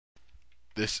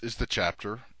This is the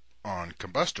chapter on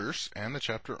combustors and the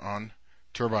chapter on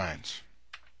turbines.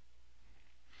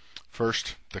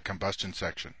 First, the combustion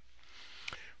section.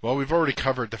 Well, we've already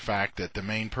covered the fact that the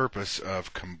main purpose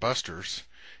of combustors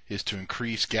is to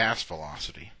increase gas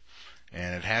velocity.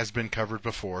 And it has been covered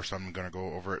before, so I'm going to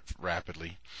go over it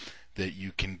rapidly, that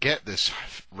you can get this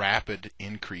rapid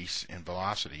increase in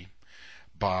velocity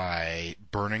by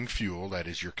burning fuel, that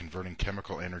is, you're converting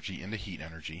chemical energy into heat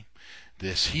energy.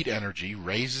 This heat energy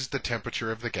raises the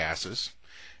temperature of the gases,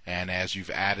 and as you've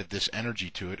added this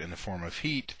energy to it in the form of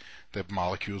heat, the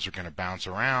molecules are going to bounce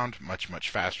around much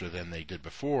faster than they did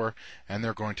before, and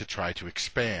they're going to try to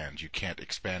expand. You can't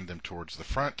expand them towards the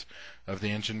front of the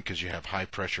engine because you have high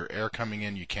pressure air coming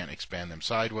in. You can't expand them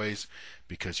sideways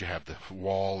because you have the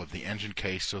wall of the engine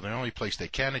case. So the only place they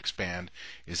can expand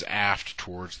is aft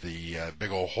towards the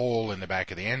big old hole in the back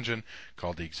of the engine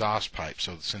called the exhaust pipe.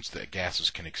 So since the gases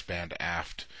can expand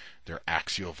aft, their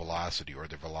axial velocity, or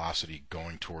their velocity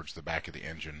going towards the back of the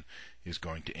engine, is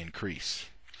going to increase.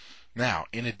 Now,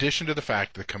 in addition to the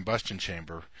fact the combustion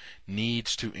chamber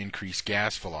needs to increase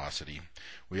gas velocity,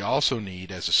 we also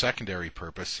need, as a secondary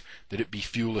purpose, that it be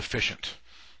fuel efficient.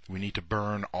 We need to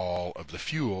burn all of the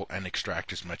fuel and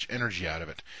extract as much energy out of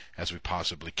it as we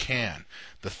possibly can.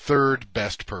 The third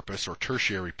best purpose, or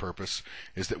tertiary purpose,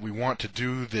 is that we want to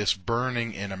do this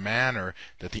burning in a manner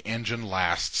that the engine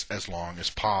lasts as long as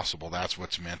possible. That's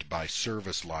what's meant by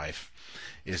service life,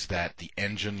 is that the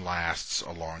engine lasts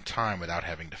a long time without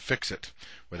having to fix it,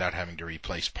 without having to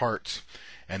replace parts.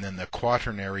 And then the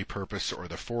quaternary purpose, or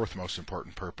the fourth most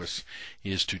important purpose,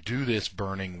 is to do this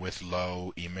burning with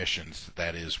low emissions,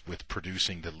 that is, with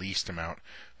producing the least amount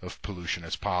of pollution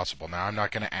as possible. Now, I'm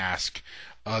not going to ask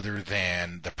other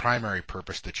than the primary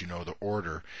purpose that you know the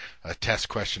order. A test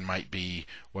question might be,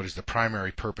 what is the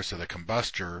primary purpose of the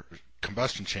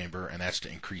combustion chamber? And that's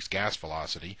to increase gas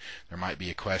velocity. There might be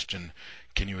a question,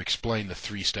 can you explain the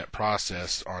three-step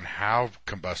process on how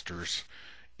combustors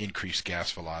increase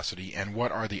gas velocity, and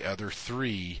what are the other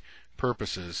three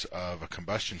purposes of a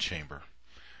combustion chamber?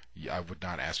 I would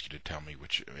not ask you to tell me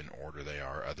which in order they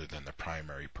are, other than the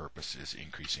primary purpose is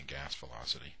increasing gas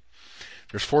velocity.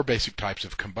 There's four basic types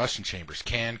of combustion chambers: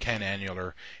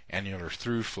 can-annular, annular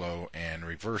through flow, and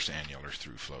reverse annular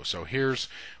through flow. So here's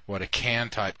what a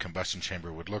can-type combustion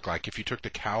chamber would look like. If you took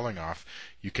the cowling off,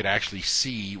 you could actually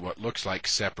see what looks like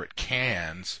separate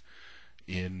cans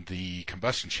in the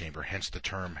combustion chamber, hence the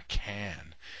term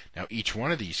can. Now, each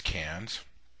one of these cans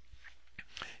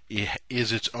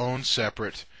is its own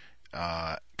separate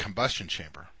combustion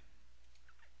chamber.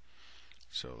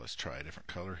 So let's try a different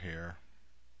color here.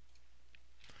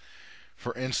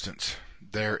 For instance,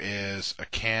 there is a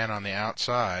can on the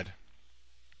outside,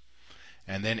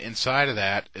 and then inside of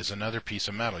that is another piece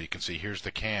of metal. You can see here's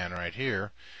the can right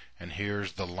here, and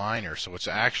here's the liner. So it's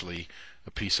actually a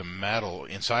piece of metal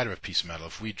inside of a piece of metal.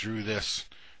 If we drew this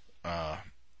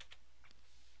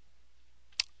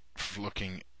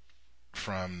looking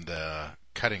from the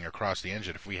cutting across the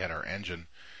engine, if we had our engine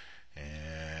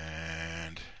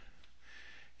and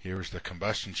here's the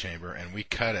combustion chamber and we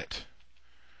cut it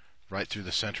right through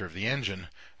the center of the engine,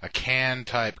 a can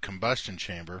type combustion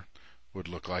chamber would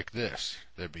look like this.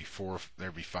 There'd be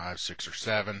 5, 6, or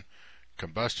 7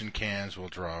 combustion cans. We'll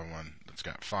draw one that's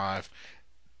got 5.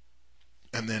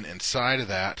 And then inside of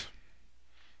that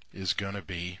is going to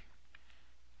be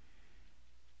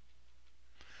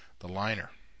the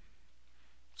liner.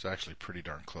 It's actually pretty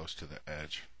darn close to the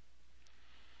edge.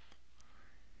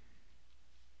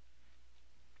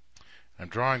 I'm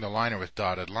drawing the liner with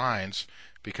dotted lines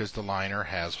because the liner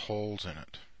has holes in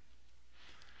it.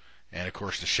 And of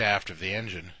course the shaft of the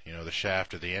engine, the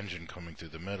shaft of the engine coming through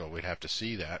the middle, we'd have to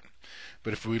see that.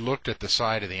 But if we looked at the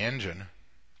side of the engine,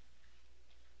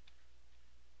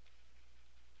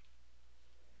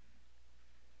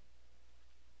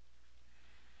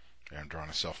 I'm drawing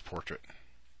a self-portrait.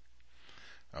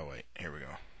 Oh wait, here we go.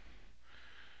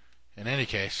 In any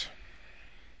case,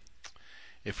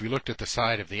 if we looked at the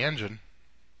side of the engine,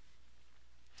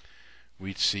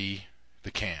 we'd see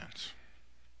the cans.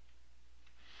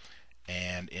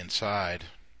 And inside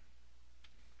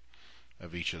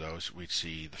of each of those, we'd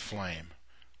see the flame,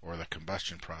 or the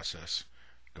combustion process,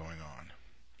 going on.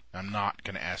 I'm not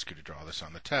going to ask you to draw this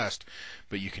on the test,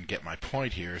 but you can get my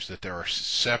point here, is that there are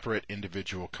separate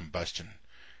individual combustion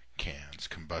cans,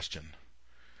 combustion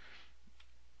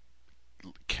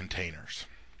containers.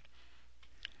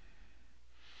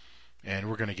 And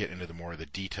we're going to get into more of the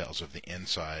details of the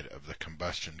inside of the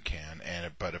combustion can.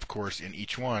 But of course, in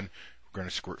each one, we're going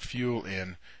to squirt fuel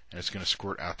in, and it's going to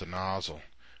squirt out the nozzle.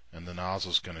 And the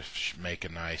nozzle is going to make a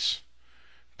nice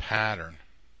pattern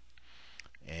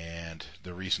And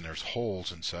the reason there's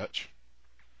holes and such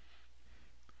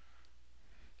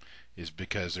is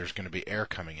because there's going to be air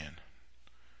coming in.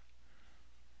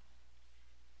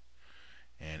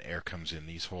 And air comes in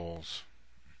these holes.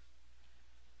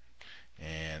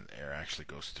 And air actually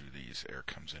goes through these. Air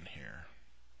comes in here.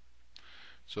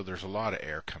 So there's a lot of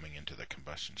air coming into the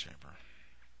combustion chamber.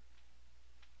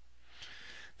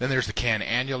 Then there's the can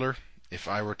annular. If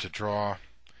I were to draw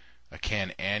a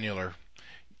can annular,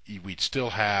 we'd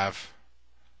still have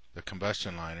the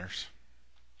combustion liners.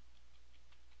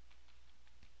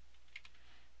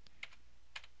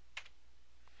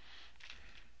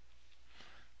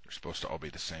 They're supposed to all be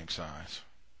the same size.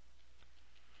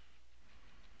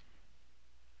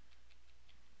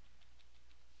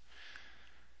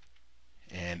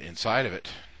 And inside of it,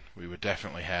 we would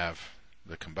definitely have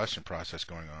the combustion process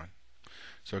going on.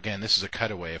 So again, this is a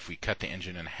cutaway if we cut the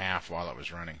engine in half while it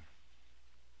was running.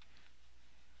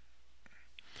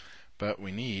 But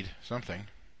we need something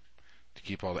to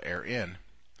keep all the air in.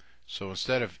 So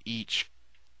instead of each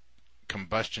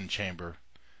combustion chamber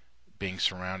being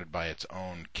surrounded by its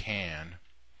own can,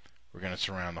 we're going to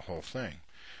surround the whole thing.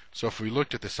 So if we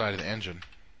looked at the side of the engine,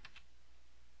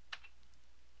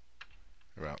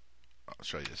 well, I'll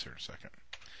show you this here in a second.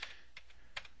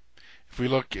 If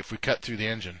we cut through the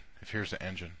engine, if here's the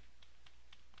engine,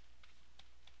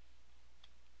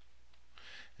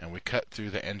 and we cut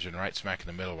through the engine right smack in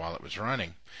the middle while it was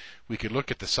running, we could look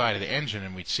at the side of the engine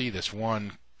and we'd see this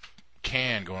one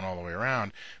can going all the way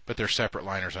around, but there's separate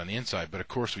liners on the inside. But of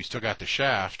course we still got the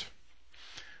shaft,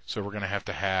 so we're going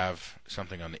to have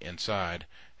something on the inside,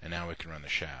 and now we can run the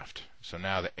shaft. So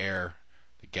now the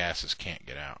gases can't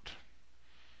get out.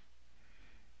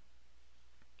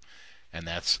 And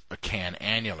that's a can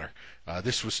annular.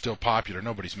 This was still popular.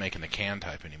 Nobody's making the can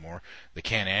type anymore. The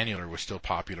can annular was still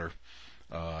popular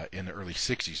in the early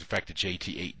 60s. In fact, the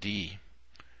JT8D,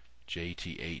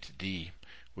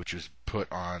 which was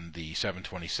put on the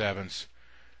 727s,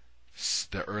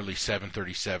 the early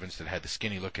 737s that had the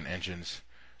skinny-looking engines,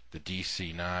 the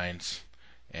DC9s,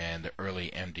 and the early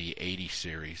MD80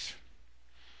 series,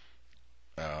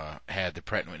 had the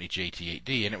Pratt & Whitney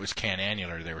JT8D, and it was can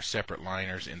annular. There were separate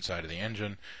liners inside of the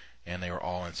engine, and they were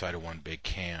all inside of one big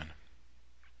can.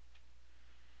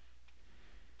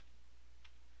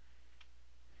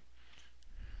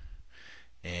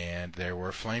 And there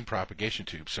were flame propagation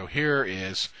tubes. So here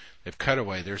is, they've cut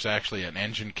away, there's actually an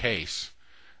engine case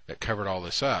that covered all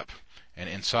this up, and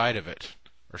inside of it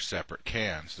are separate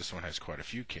cans. This one has quite a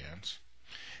few cans.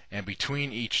 And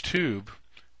between each tube,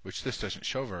 which this doesn't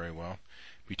show very well,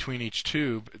 between each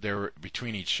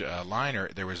liner,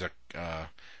 there was a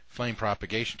flame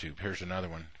propagation tube. Here's another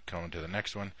one going to the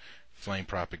next one, flame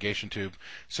propagation tube.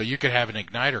 So you could have an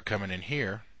igniter coming in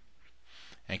here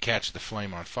and catch the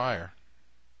flame on fire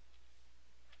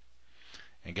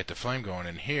and get the flame going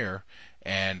in here,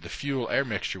 and the fuel air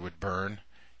mixture would burn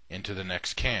into the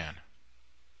next can,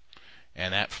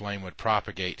 and that flame would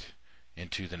propagate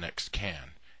into the next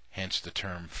can, hence the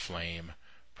term flame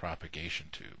propagation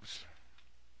tubes.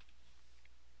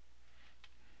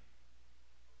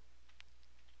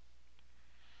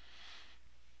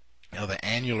 Now the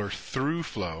annular through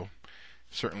flow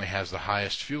certainly has the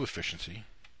highest fuel efficiency.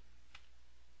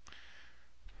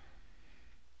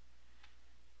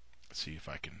 Let's see if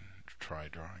I can try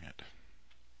drawing it.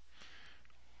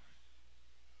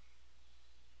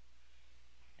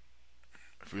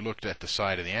 If we looked at the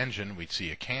side of the engine, we'd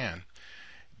see a can,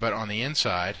 but on the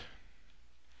inside,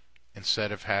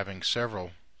 instead of having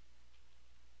several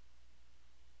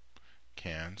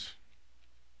cans,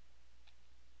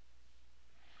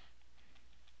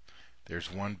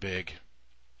 there's one big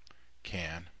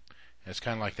can. It's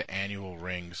kind of like the annual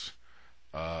rings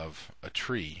of a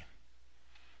tree,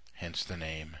 hence the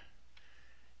name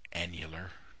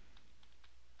annular.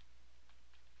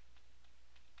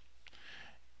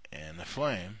 And the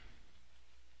flame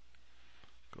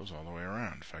goes all the way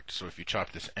around. In fact, so if you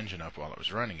chop this engine up while it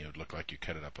was running, it would look like you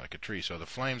cut it up like a tree. So the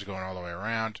flame's going all the way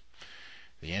around.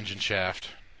 The engine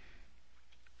shaft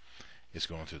is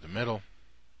going through the middle.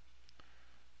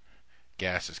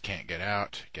 Gases can't get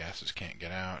out, gases can't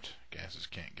get out, gases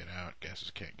can't get out, gases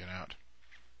can't get out.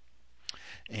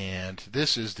 And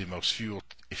this is the most fuel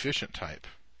efficient type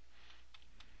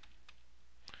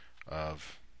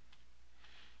of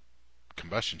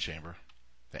combustion chamber,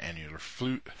 the annular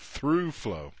through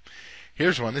flow.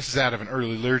 Here's one. This is out of an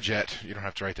early Learjet. You don't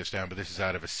have to write this down, but this is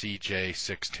out of a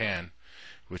CJ610,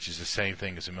 which is the same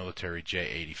thing as a military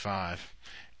J85.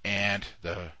 And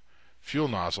the fuel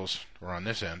nozzles were on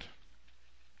this end.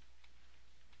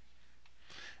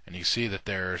 And you see that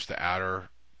there's the outer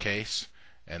case,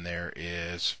 and there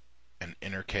is an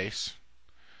inner case,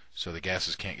 so the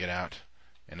gases can't get out.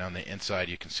 And on the inside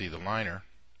you can see the liner.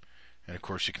 And of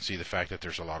course you can see the fact that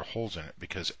there's a lot of holes in it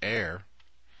because air,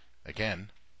 again,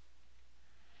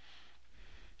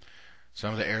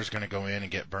 some of the air is going to go in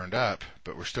and get burned up,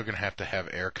 but we're still going to have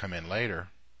air come in later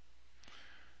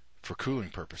for cooling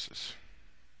purposes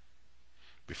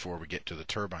before we get to the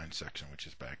turbine section, which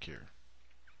is back here.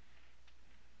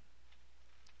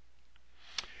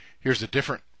 Here's a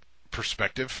different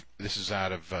perspective. This is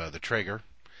out of the Traeger,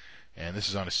 and this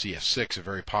is on a CS6, a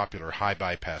very popular high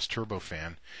bypass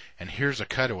turbofan. And here's a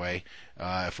cutaway.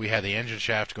 If we had the engine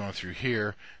shaft going through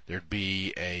here, there'd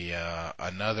be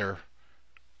another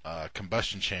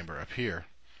combustion chamber up here.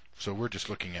 So we're just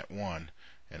looking at one,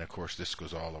 and of course this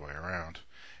goes all the way around.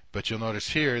 But you'll notice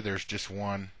here there's just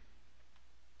one.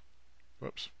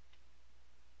 Whoops.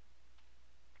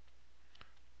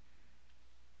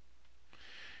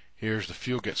 Here's the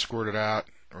fuel gets squirted out.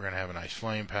 We're going to have a nice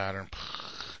flame pattern.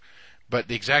 But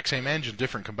the exact same engine,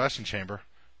 different combustion chamber.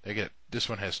 This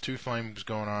one has two flames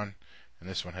going on, and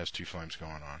this one has two flames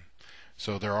going on.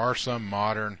 So there are some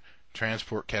modern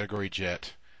transport category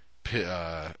jet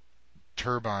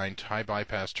turbine, high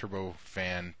bypass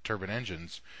turbofan turbine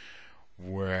engines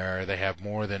where they have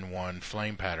more than one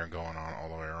flame pattern going on all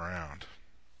the way around.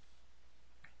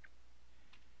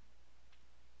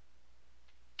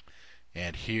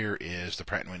 And here is the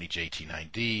Pratt & Whitney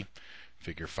JT9D,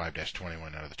 figure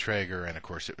 5-21 out of the Traeger, and of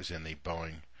course it was in the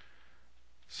Boeing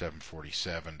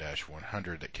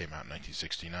 747-100 that came out in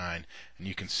 1969. And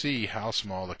you can see how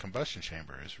small the combustion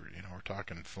chamber is. You know, we're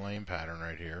talking flame pattern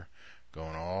right here,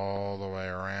 going all the way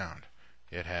around.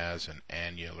 It has an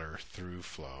annular through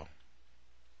flow.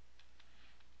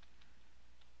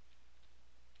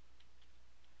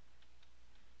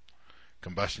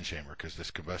 Combustion chamber, because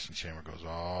this combustion chamber goes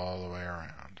all the way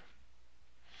around.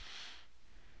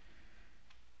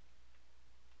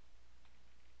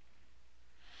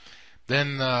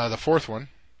 Then the fourth one,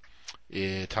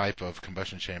 a type of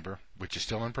combustion chamber, which is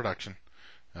still in production.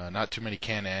 Not too many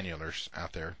can annulars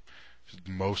out there.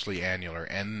 Mostly annular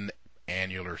and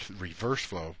annular reverse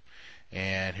flow.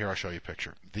 And here I'll show you a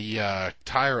picture. The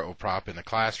tire prop in the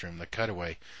classroom, the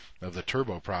cutaway of the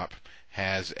turboprop,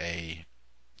 has a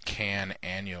can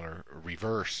annular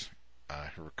reverse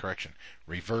annular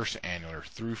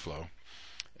through flow.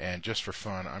 And just for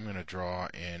fun, I'm going to draw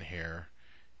in here.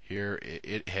 Here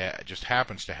it just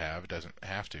happens to have, it doesn't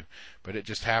have to, but it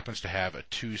just happens to have a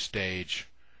two-stage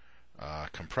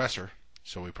compressor.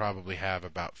 So we probably have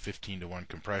about 15-to-1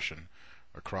 compression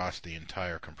across the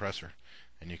entire compressor.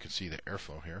 And you can see the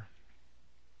airflow here.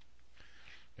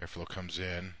 Airflow comes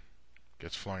in,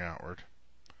 gets flung outward,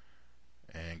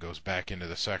 and goes back into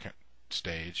the second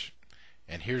stage.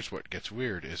 And here's what gets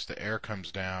weird is the air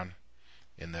comes down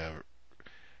in the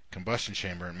combustion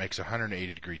chamber and makes a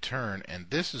 180-degree turn, and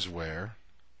this is where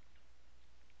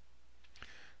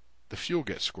the fuel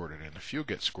gets squirted in. The fuel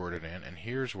gets squirted in, and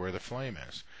here's where the flame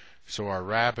is. So our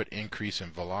rapid increase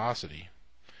in velocity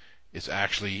is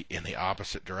actually in the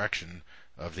opposite direction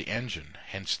of the engine,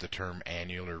 hence the term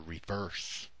annular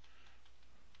reverse.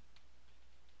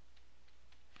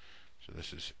 So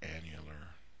this is annular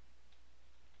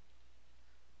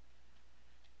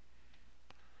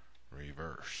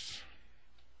reverse.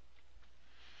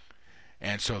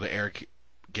 And so the air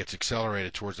gets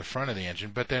accelerated towards the front of the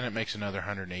engine, but then it makes another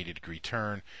 180-degree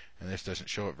turn, and this doesn't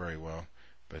show it very well,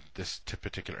 but this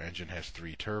particular engine has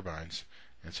 3 turbines,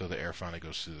 and so the air finally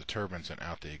goes through the turbines and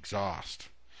out the exhaust.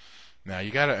 Now you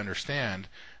got to understand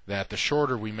that the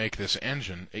shorter we make this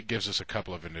engine, it gives us a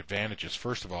couple of advantages.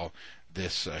 First of all,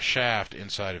 this shaft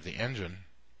inside of the engine,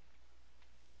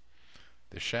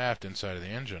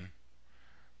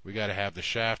 we got to have the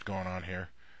shaft going on here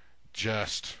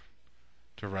just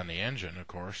to run the engine, of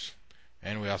course,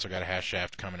 and we also got a hash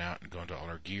shaft coming out and going to all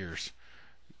our gears,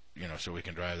 you know, so we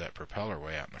can drive that propeller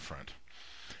way out in the front.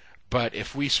 But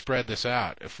if we spread this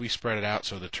out, if we spread it out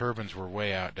so the turbines were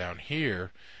way out down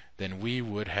here, then we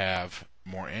would have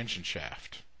more engine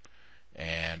shaft.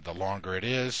 And the longer it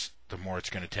is, the more it's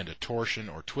going to tend to torsion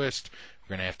or twist.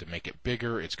 We're going to have to make it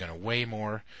bigger. It's going to weigh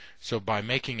more. So by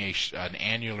making an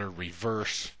annular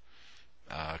reverse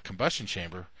combustion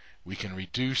chamber, we can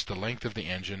reduce the length of the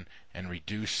engine and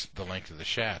reduce the length of the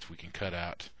shaft. We can cut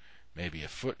out maybe a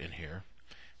foot in here.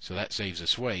 So that saves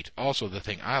us weight. Also, the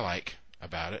thing I like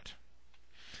about it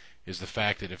is the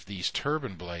fact that if these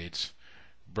turbine blades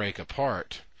break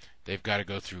apart, they've got to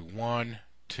go through 1,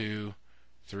 2,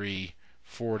 3,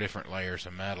 4 different layers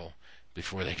of metal.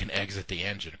 before they can exit the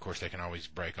engine. Of course, they can always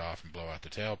break off and blow out the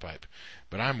tailpipe.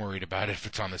 But I'm worried about it if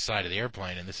it's on the side of the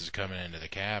airplane and this is coming into the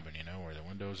cabin, where the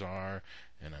windows are,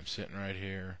 and I'm sitting right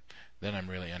here. Then I'm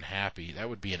really unhappy. That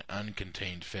would be an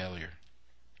uncontained failure.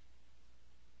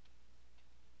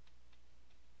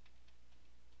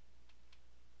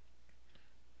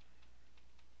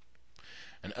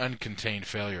 An uncontained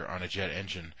failure on a jet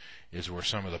engine is where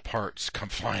some of the parts come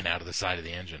flying out of the side of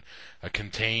the engine. A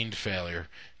contained failure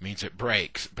means it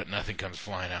breaks, but nothing comes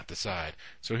flying out the side.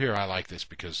 So here I like this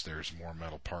because there's more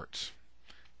metal parts.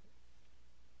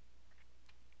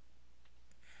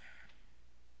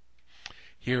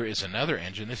 Here is another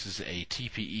engine. This is a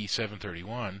TPE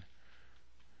 731.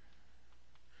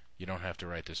 You don't have to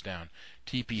write this down.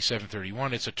 TP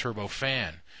 731, it's a turbo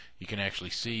fan. You can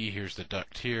actually see, here's the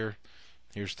duct here.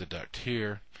 Here's the duct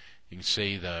here. You can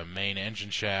see the main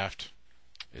engine shaft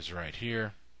is right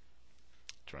here.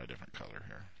 Try a different color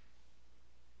here.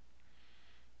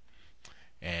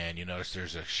 And you notice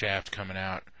there's a shaft coming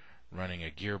out running a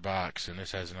gearbox, and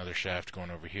this has another shaft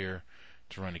going over here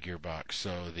to run a gearbox.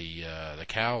 So the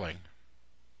cowling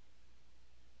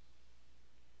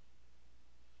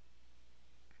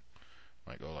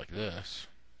might go like this.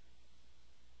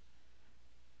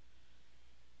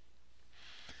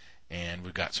 And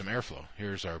we've got some airflow.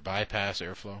 Here's our bypass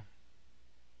airflow.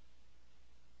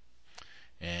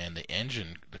 And the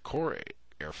engine, the core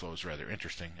airflow is rather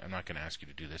interesting. I'm not going to ask you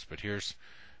to do this, but here's,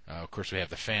 of course, we have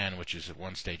the fan, which is at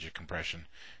one stage of compression.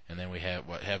 And then we have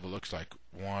what looks like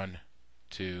 1,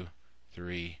 2,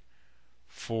 3,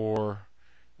 4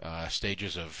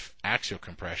 stages of axial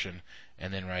compression.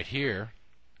 And then right here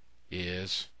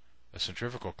is a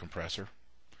centrifugal compressor.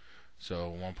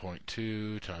 So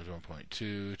 1.2 times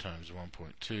 1.2 times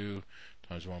 1.2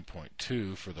 times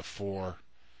 1.2 for the 4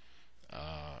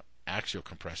 axial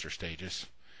compressor stages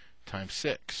times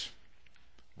 6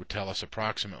 would tell us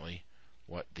approximately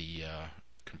what the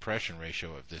compression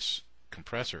ratio of this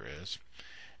compressor is.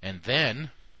 And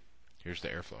then here's the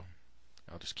airflow.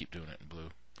 I'll just keep doing it in blue.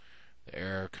 The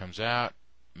air comes out,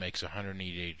 makes a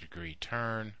 180-degree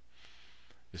turn.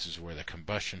 This is where the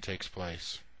combustion takes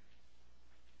place.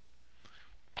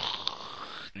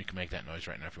 You can make that noise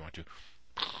right now if you want to.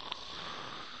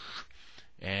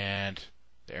 And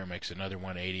the air makes another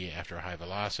 180 after a high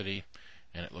velocity,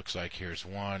 and it looks like here's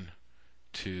 1,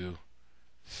 2,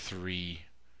 3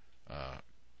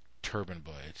 turbine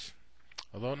blades.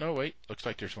 Although, no, wait, looks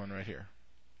like there's one right here.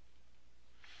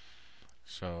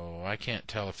 So I can't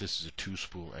tell if this is a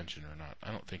 2-spool engine or not.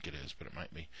 I don't think it is, but it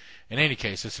might be. In any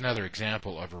case, it's another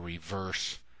example of a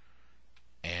reverse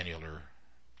annular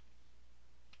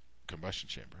combustion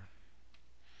chamber.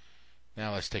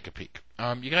 Now let's take a peek.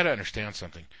 You got to understand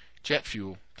something. Jet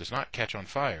fuel does not catch on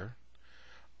fire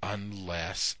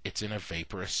unless it's in a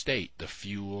vaporous state. The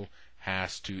fuel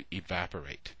has to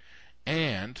evaporate.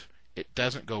 And it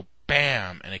doesn't go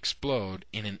bam and explode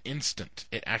in an instant.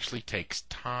 It actually takes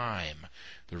time.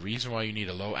 The reason why you need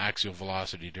a low axial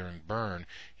velocity during burn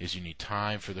is you need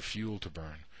time for the fuel to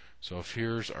burn. So if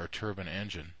here's our turbine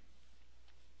engine,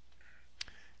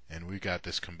 and we got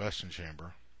this combustion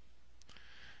chamber,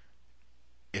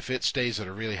 if it stays at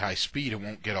a really high speed, it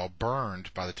won't get all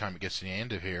burned by the time it gets to the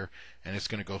end of here, and it's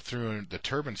going to go through the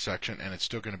turbine section, and it's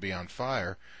still going to be on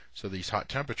fire, so these hot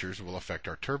temperatures will affect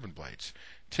our turbine blades.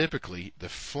 Typically, the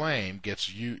flame gets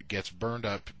burned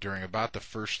up during about the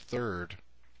first third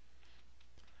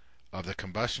of the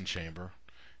combustion chamber,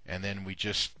 and then we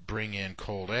just bring in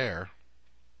cold air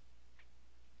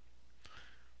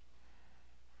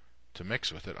to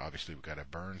mix with it. Obviously, we've got to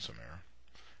burn some air.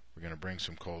 We're going to bring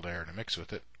some cold air to mix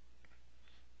with it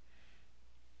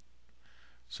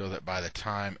so that by the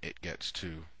time it gets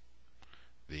to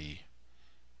the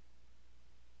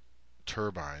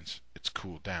turbines, it's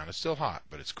cooled down. It's still hot,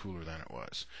 but it's cooler than it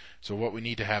was. So what we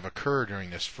need to have occur during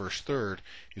this first third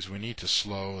is we need to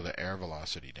slow the air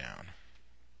velocity down.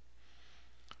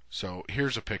 So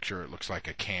here's a picture. It looks like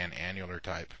a can annular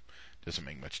type. Doesn't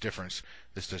make much difference.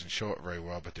 This doesn't show it very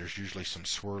well, but there's usually some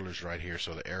swirlers right here,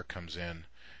 so the air comes in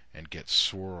and gets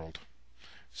swirled.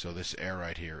 So this air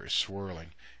right here is swirling.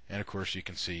 And of course you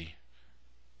can see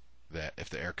that if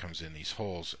the air comes in these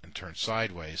holes and turns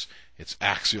sideways, its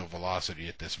axial velocity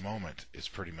at this moment is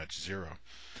pretty much 0.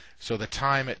 So the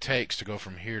time it takes to go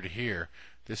from here to here,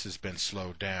 this has been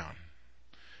slowed down.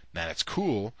 Now that's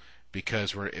cool,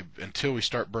 because until we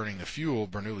start burning the fuel,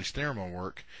 Bernoulli's theorem will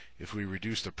work. If we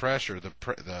reduce the pressure,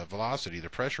 the velocity, the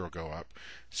pressure will go up.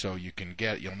 So you can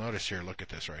you'll notice here, look at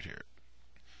this right here.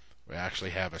 We actually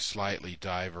have a slightly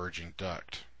diverging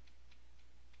duct.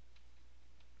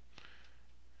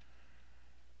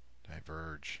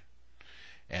 Diverge.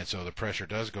 And so the pressure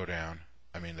does go down.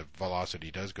 I mean, the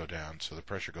velocity does go down, so the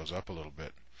pressure goes up a little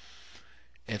bit.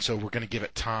 And so we're going to give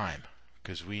it time,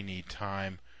 because we need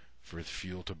time for the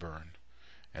fuel to burn.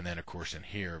 And then, of course, in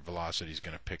here, velocity is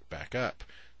going to pick back up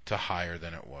to higher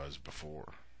than it was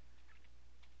before.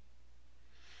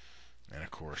 And,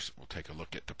 of course, we'll take a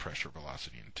look at the pressure,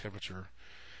 velocity, and temperature.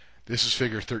 This is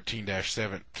figure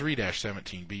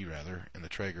 3-17B, rather, in the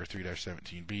Traeger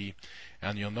 3-17B.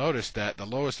 And you'll notice that the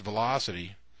lowest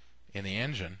velocity in the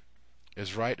engine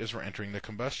is right as we're entering the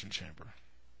combustion chamber.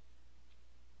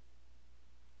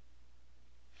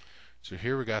 So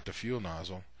here we got the fuel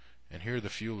nozzle, and here the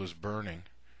fuel is burning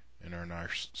in our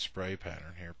nice spray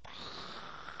pattern here.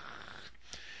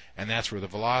 And that's where the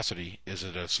velocity is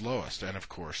at its lowest. And of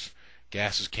course,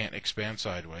 gases can't expand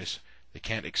sideways. They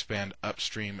can't expand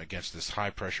upstream against this high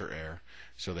pressure air,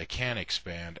 so they can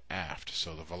expand aft.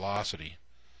 So the velocity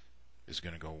is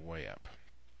going to go way up.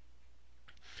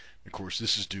 Of course,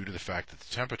 this is due to the fact that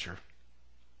the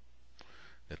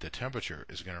temperature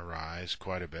is going to rise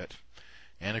quite a bit.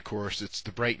 And of course, it's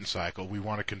the Brayton cycle. We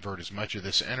want to convert as much of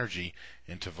this energy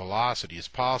into velocity as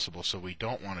possible, so we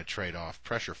don't want to trade off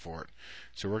pressure for it.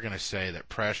 So we're going to say that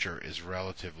pressure is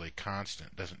relatively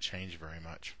constant, doesn't change very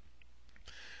much.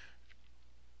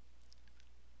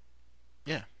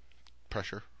 Yeah,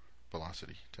 pressure,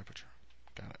 velocity, temperature.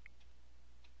 Got it.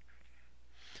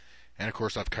 And of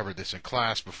course, I've covered this in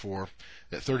class before,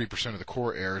 that 30% of the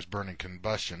core air is burned in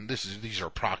combustion. These are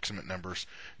approximate numbers,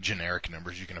 generic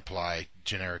numbers you can apply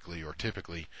generically or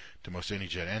typically to most any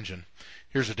jet engine.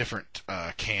 Here's a different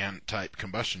can type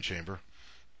combustion chamber.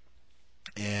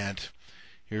 And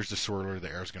here's the swirler. The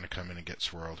air is going to come in and get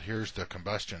swirled. Here's the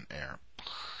combustion air.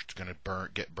 It's going to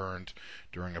get burned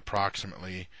during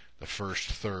approximately the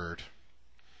first third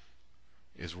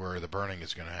is where the burning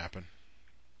is going to happen.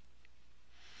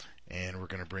 And we're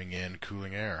going to bring in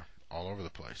cooling air all over the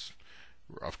place.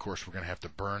 Of course, we're going to have to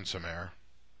burn some air.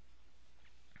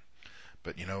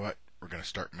 But you know what? We're going to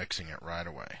start mixing it right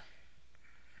away.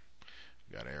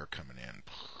 We got air coming in.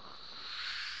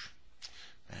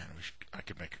 Man, I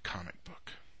could make a comic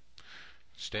book.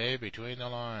 Stay between the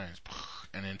lines.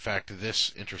 And in fact,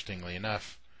 this, interestingly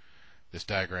enough, this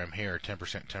diagram here, 10%,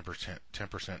 10%,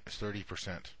 10% is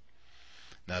 30%.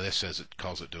 Now this says it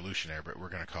calls it dilution air, but we're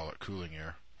going to call it cooling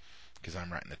air, because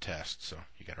I'm writing the test, so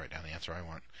you got to write down the answer I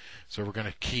want. So we're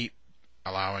going to keep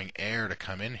allowing air to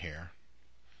come in here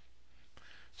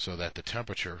so that the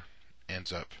temperature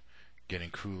ends up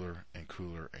getting cooler and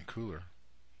cooler and cooler.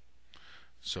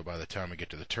 So by the time we get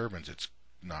to the turbines, it's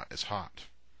not as hot.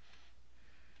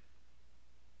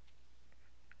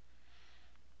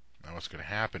 Now what's going to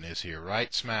happen is here,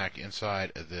 right smack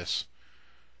inside of this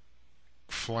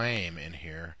flame in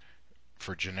here,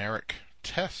 for generic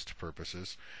test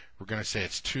purposes, we're going to say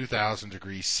it's 2,000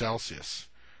 degrees Celsius.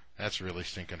 That's really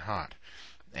stinking hot.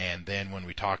 And then when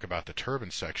we talk about the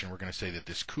turbine section, we're going to say that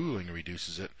this cooling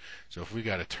reduces it. So if we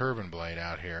got a turbine blade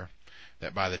out here,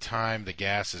 that by the time the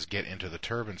gases get into the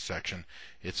turbine section,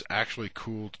 it's actually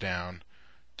cooled down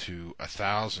to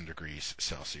 1,000 degrees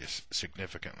Celsius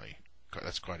significantly.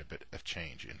 That's quite a bit of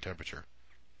change in temperature.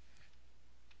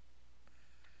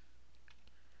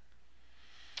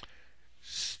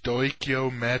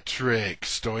 Stoichiometric.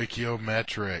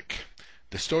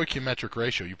 The stoichiometric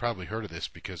ratio, you probably heard of this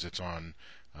because it's on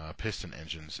piston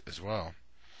engines as well,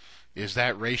 is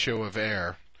that ratio of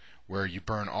air where you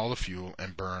burn all the fuel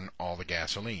and burn all the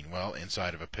gasoline. Well,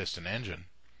 inside of a piston engine,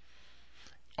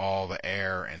 all the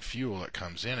air and fuel that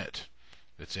comes in it,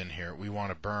 that's in here, we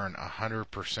want to burn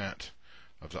 100%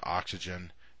 of the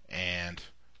oxygen and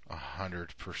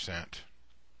 100%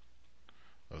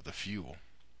 of the fuel.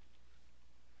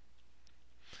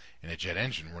 In a jet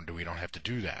engine, we don't have to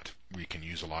do that. We can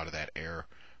use a lot of that air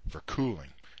for cooling.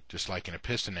 Just like in a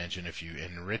piston engine, if you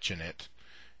enrich in it,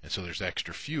 and so there's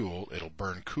extra fuel, it'll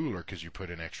burn cooler because you put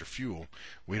in extra fuel.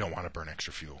 We don't want to burn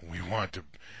extra fuel. We want to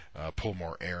pull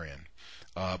more air in.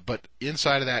 But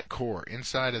inside of that core,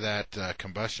 inside of that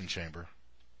combustion chamber,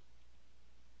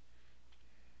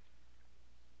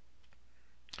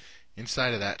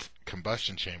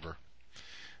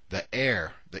 the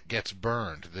air that gets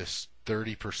burned, this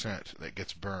 30% that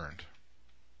gets burned,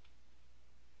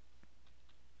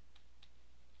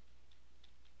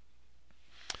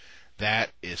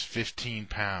 that is 15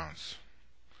 pounds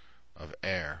of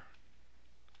air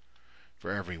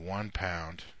for every 1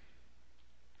 pound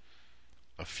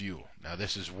of fuel. Now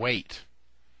this is weight.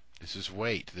 This is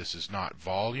weight. This is not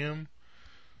volume.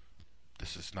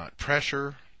 This is not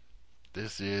pressure.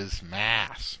 This is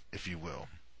mass, if you will.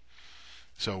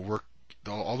 So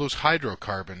all those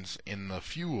hydrocarbons in the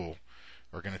fuel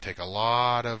are going to take a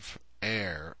lot of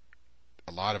air,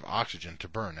 a lot of oxygen to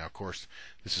burn. Now, of course,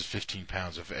 this is 15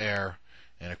 pounds of air,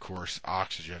 and of course,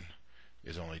 oxygen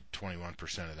is only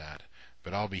 21% of that.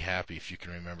 But I'll be happy if you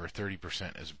can remember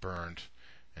 30% is burned,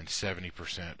 and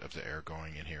 70% of the air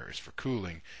going in here is for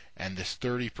cooling. And this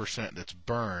 30% that's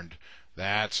burned,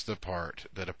 that's the part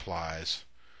that applies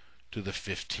to the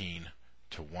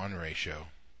 15-to-1 ratio,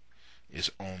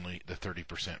 is only the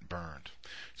 30% burned.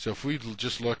 So if we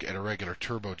just look at a regular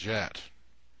turbojet,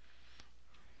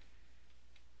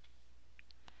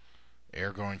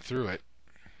 air going through it,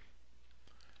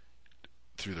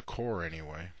 through the core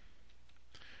anyway,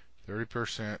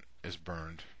 30% is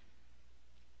burned,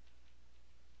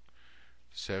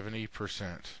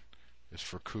 70% is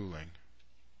for cooling.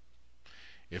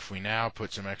 If we now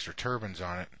put some extra turbines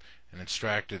on it and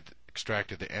extracted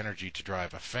the energy to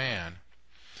drive a fan,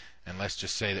 and let's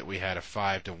just say that we had a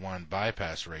 5-to-1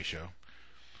 bypass ratio,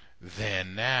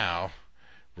 then now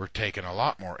we're taking a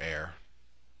lot more air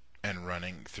and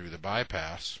running through the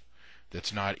bypass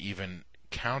that's not even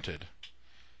counted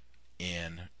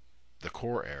in the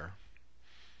core air.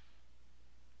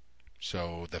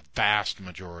 So the vast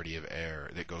majority of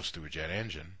air that goes through a jet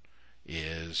engine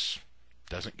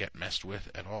doesn't get messed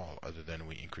with at all, other than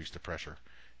we increase the pressure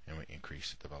and we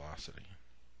increase the velocity.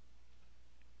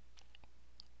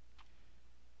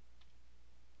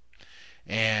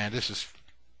 And this is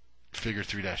figure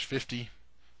 3-50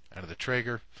 out of the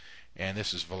Traeger, and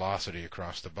this is velocity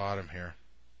across the bottom here.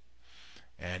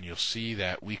 And you'll see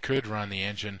that we could run the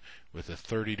engine with a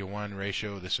 30-to-1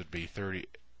 ratio. This would be 30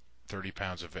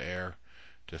 pounds of air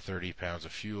to 30 pounds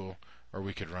of fuel, or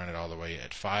we could run it all the way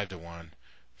at 5-to-1,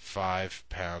 5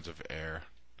 pounds of air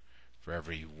for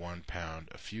every 1 pound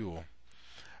of fuel.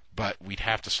 But we'd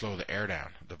have to slow the air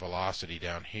down, the velocity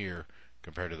down here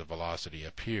compared to the velocity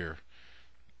up here.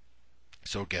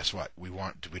 So guess what? We don't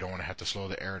want to have to slow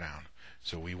the air down.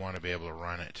 So we want to be able to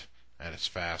run it at as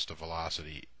fast a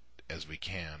velocity as we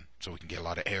can, so we can get a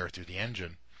lot of air through the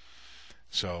engine.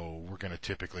 So we're going to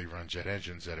typically run jet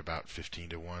engines at about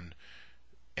 15-to-1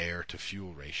 air to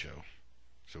fuel ratio,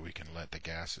 so we can let the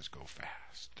gases go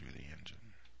fast through the engine.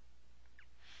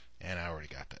 And I already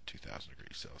got that 2,000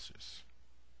 degrees Celsius.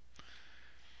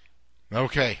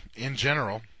 Okay, in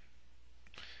general,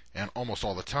 and almost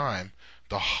all the time,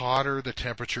 the hotter the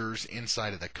temperatures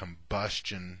inside of the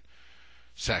combustion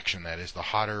section, that is, the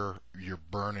hotter you're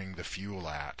burning the fuel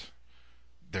at,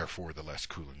 therefore the less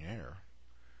cooling air,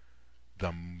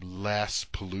 the less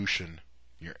pollution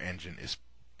your engine is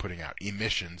putting out.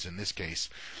 Emissions, in this case,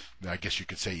 I guess you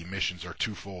could say emissions are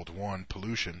twofold. One,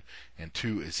 pollution, and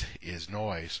two is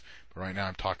noise. But right now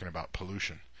I'm talking about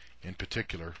pollution. In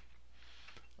particular,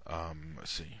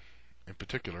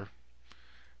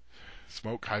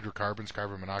 smoke, hydrocarbons,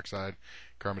 carbon monoxide,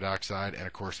 carbon dioxide, and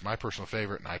of course my personal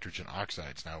favorite, nitrogen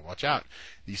oxides. Now watch out.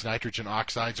 These nitrogen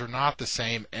oxides are not the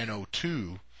same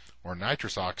NO2 or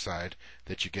nitrous oxide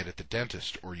that you get at the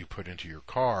dentist or you put into your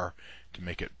car to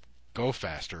make it go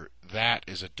faster. That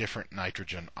is a different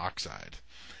nitrogen oxide.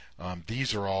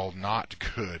 These are all not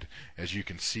good. As you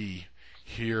can see,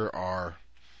 here are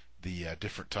the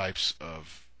different types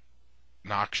of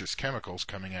noxious chemicals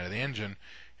coming out of the engine,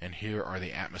 and here are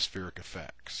the atmospheric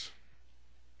effects.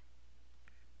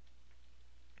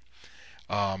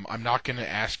 I'm not going to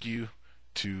ask you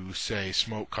to say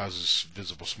smoke causes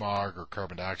visible smog or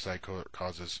carbon dioxide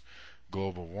causes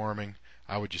global warming.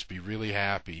 I would just be really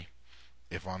happy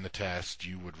if on the test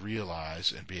you would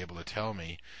realize and be able to tell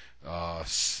me, 1,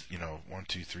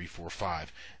 2, 3, 4,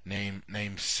 5.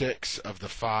 Name 6 of the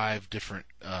 5 different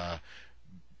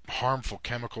harmful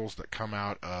chemicals that come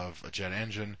out of a jet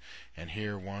engine. And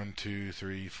here, 1, 2,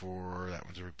 3, 4. That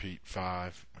one's a repeat.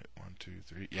 5. Wait, 1, 2,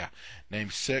 3. Yeah.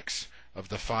 Name 6 of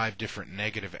the 5 different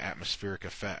negative atmospheric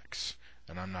effects.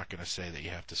 And I'm not going to say that you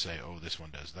have to say, oh, this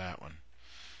one does that one.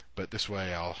 But this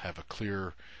way I'll have a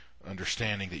clear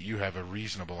understanding that you have a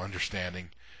reasonable understanding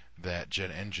that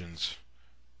jet engines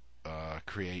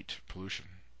create pollution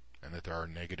and that there are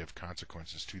negative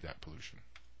consequences to that pollution.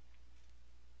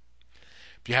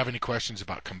 If you have any questions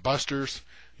about combustors,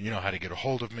 you know how to get a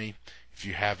hold of me. If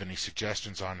you have any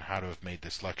suggestions on how to have made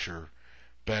this lecture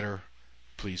better,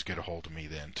 please get a hold of me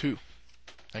then too.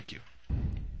 Thank you.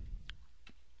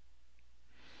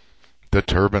 The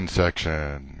turbine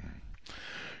section.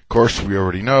 Of course, we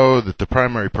already know that the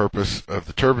primary purpose of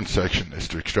the turbine section is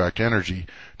to extract energy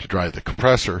to drive the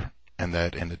compressor, and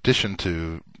that in addition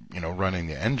to running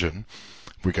the engine,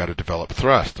 we got to develop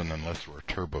thrust. And unless we're a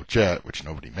turbojet, which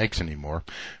nobody makes anymore,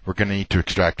 we're going to need to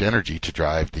extract energy to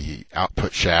drive the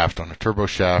output shaft on a turbo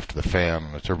shaft, the fan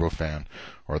on a turbofan,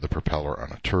 or the propeller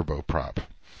on a turboprop.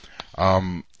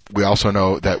 We also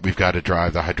know that we've got to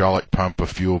drive the hydraulic pump, a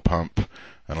fuel pump,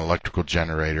 an electrical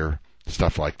generator,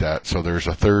 stuff like that. So there's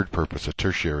a third purpose, a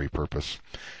tertiary purpose.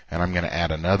 And I'm going to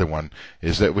add another one,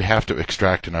 is that we have to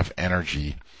extract enough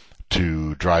energy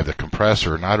to drive the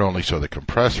compressor, not only so the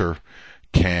compressor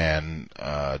can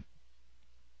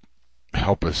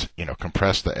help us,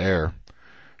 compress the air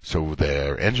so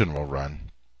the engine will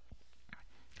run,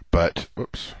 but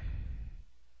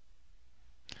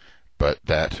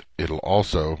that it'll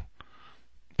also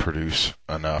produce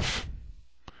enough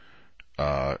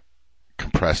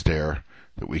compressed air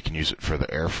that we can use it for the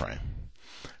airframe.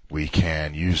 We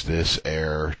can use this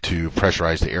air to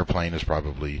pressurize the airplane, is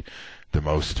probably the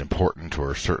most important,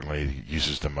 or certainly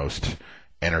uses the most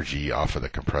energy off of the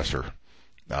compressor.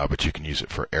 But you can use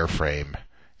it for airframe,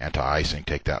 anti-icing,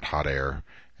 take that hot air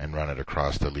and run it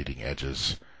across the leading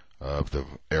edges of the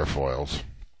airfoils.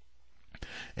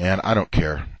 And I don't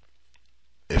care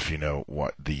if you know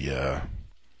what the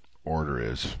order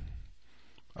is,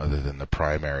 other than the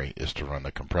primary is to run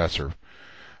the compressor.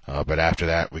 But after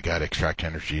that, we got to extract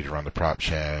energy to run the prop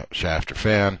shaft or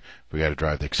fan. We got to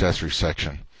drive the accessory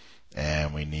section,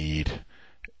 and we need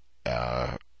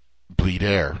bleed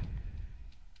air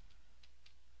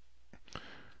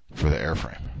for the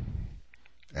airframe.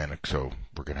 And so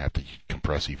we're going to have to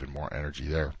compress even more energy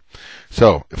there.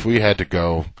 So if we had to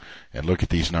go and look at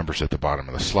these numbers at the bottom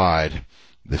of the slide,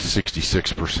 the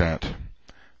 66%,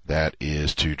 that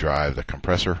is to drive the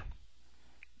compressor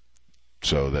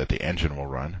so that the engine will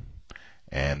run.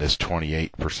 And this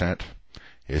 28%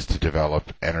 is to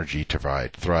develop energy to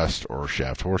provide thrust or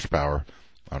shaft horsepower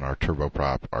on our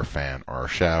turboprop, our fan, or our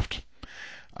shaft.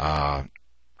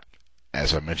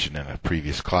 As I mentioned in a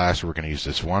previous class, we're going to use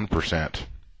this 1%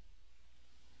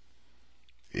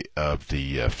 of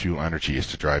the fuel energy is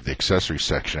to drive the accessory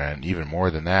section, and even more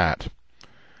than that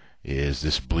is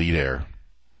this bleed air.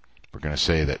 We're going to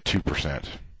say that 2%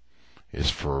 is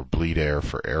for bleed air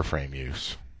for airframe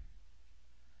use,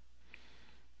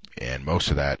 and most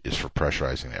of that is for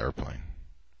pressurizing the airplane.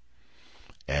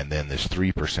 And then this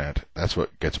 3%, that's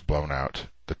what gets blown out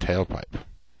the tailpipe.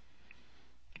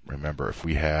 Remember, if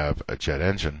we have a jet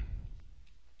engine,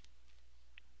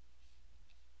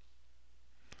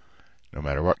 no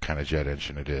matter what kind of jet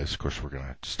engine it is, of course we're going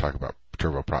to just talk about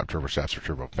turboprop, turbostats, or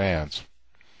turbofans.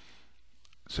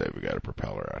 Say we got a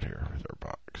propeller out here with our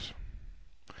box.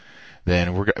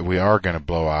 Then we are going to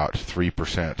blow out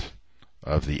 3%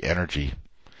 of the energy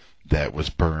that was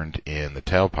burned in the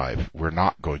tailpipe. We're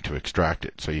not going to extract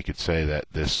it. So you could say that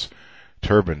this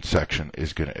turbine section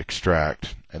is going to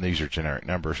extract, and these are generic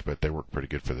numbers, but they work pretty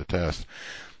good for the test.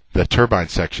 The turbine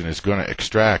section is going to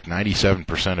extract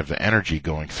 97% of the energy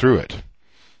going through it.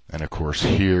 And of course,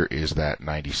 here is that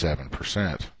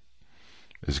 97%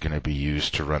 is going to be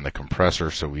used to run the compressor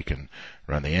so we can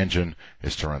run the engine,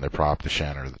 is to run the prop, the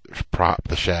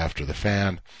shaft, or the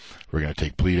fan. We're going to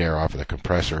take bleed air off of the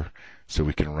compressor so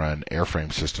we can run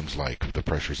airframe systems like the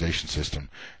pressurization system,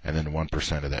 and then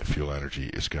 1% of that fuel energy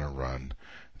is going to run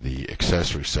the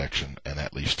accessory section, and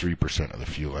that leaves 3% of the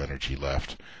fuel energy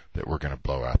left that we're going to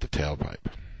blow out the tailpipe.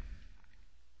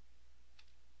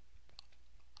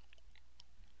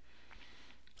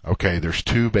 Okay, there's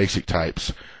two basic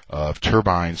types of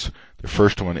turbines. The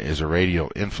first one is a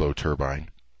radial inflow turbine,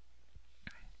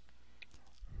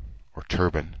 or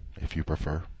turbine if you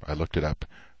prefer. I looked it up.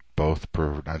 Both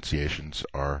pronunciations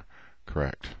are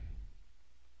correct.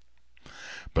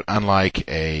 But unlike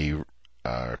a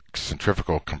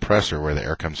centrifugal compressor where the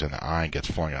air comes in the eye and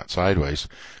gets flowing out sideways,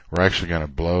 we're actually going to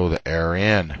blow the air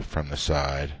in from the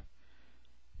side,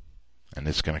 and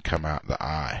it's going to come out the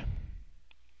eye.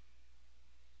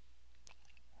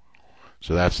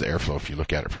 So that's the airflow if you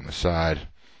look at it from the side.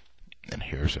 And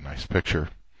here's a nice picture.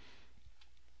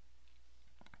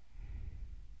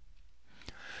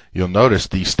 You'll notice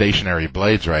these stationary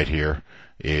blades right here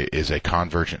is a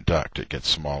convergent duct. It gets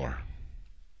smaller.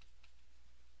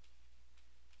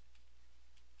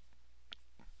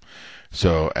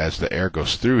 So as the air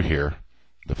goes through here,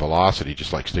 the velocity,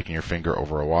 just like sticking your finger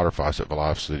over a water faucet,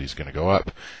 velocity is going to go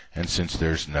up. And since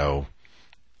there's no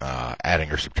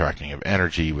adding or subtracting of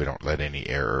energy, we don't let any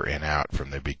air in out from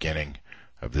the beginning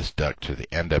of this duct to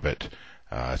the end of it.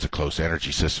 It's a closed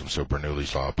energy system, so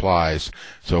Bernoulli's law applies.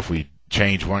 So if we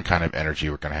change one kind of energy,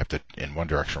 we're going to have to, in one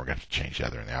direction, we're going to have to change the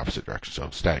other in the opposite direction. So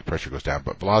static pressure goes down,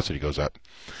 but velocity goes up.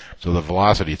 So the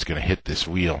velocity, it's going to hit this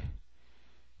wheel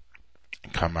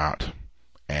and come out.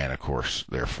 And of course,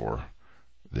 therefore,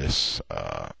 this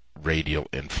radial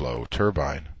inflow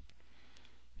turbine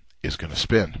is going to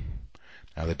spin.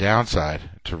 Now the downside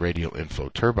to radial inflow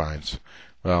turbines,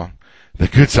 well, the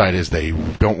good side is they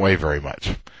don't weigh very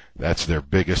much. That's their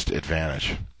biggest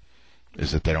advantage,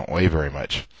 is that they don't weigh very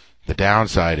much. The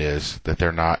downside is that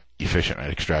they're not efficient at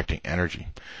extracting energy.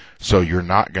 So you're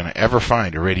not going to ever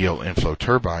find a radial inflow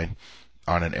turbine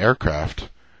on an aircraft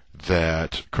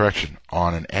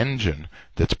on an engine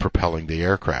that's propelling the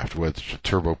aircraft, with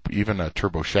even a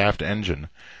turbo shaft engine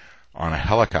on a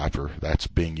helicopter that's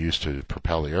being used to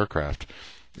propel the aircraft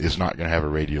is not going to have a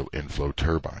radial inflow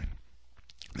turbine.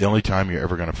 The only time you're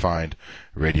ever going to find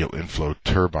a radial inflow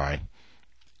turbine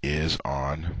is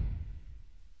on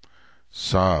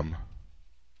some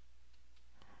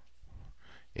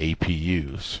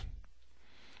APUs.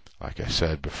 Like I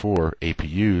said before,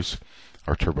 APUs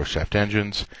are turboshaft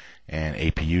engines, and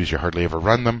APUs, you hardly ever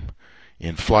run them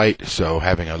in flight, so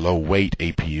having a low weight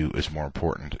APU is more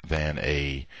important than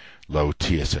a low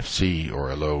TSFC or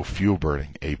a low fuel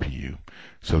burning APU.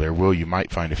 So you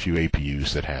might find a few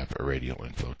APUs that have a radial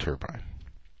inflow turbine.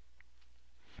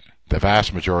 The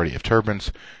vast majority of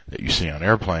turbines that you see on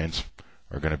airplanes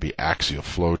are going to be axial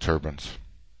flow turbines.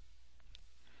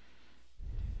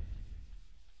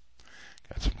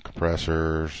 Got some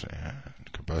compressors and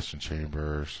combustion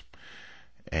chambers.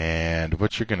 And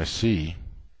what you're going to see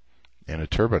in a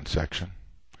turbine section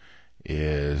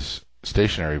is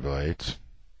stationary blades,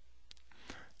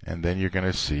 and then you're going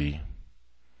to see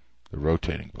the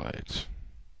rotating blades.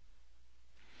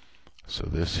 So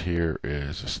this here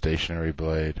is a stationary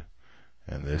blade,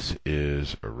 and this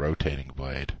is a rotating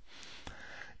blade.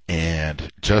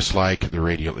 And just like the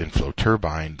radial inflow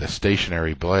turbine, the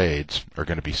stationary blades are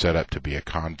going to be set up to be a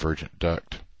convergent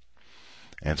duct.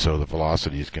 And so the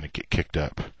velocity is going to get kicked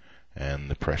up and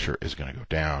the pressure is going to go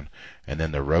down. And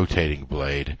then the rotating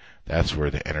blade, that's where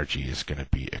the energy is going to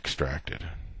be extracted.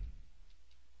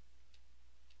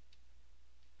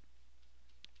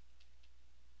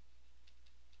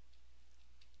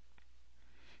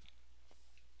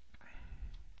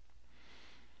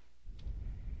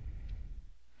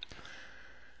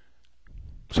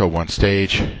 So one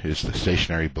stage is the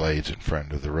stationary blades in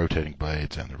front of the rotating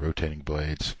blades, and the rotating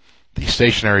blades. The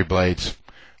stationary blades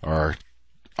are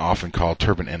often called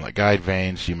turbine inlet guide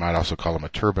vanes. You might also call them a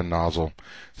turbine nozzle,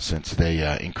 since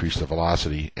they increase the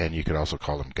velocity, and you could also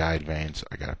call them guide vanes.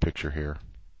 I got a picture here.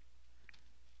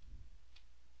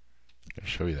 I'm going to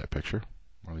show you that picture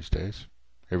one of these days.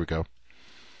 Here we go.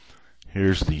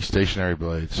 Here's the stationary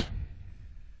blades.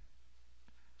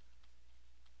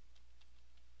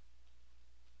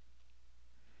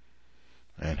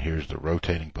 And here's the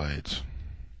rotating blades.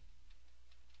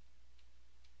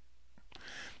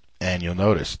 And you'll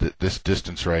notice that this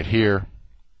distance right here,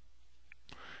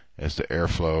 as the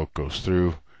airflow goes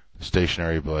through the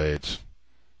stationary blades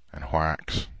and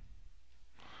whacks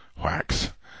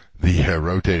the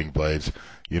rotating blades,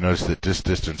 you notice that this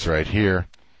distance right here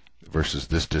versus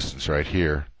this distance right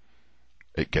here,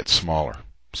 it gets smaller.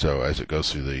 So as it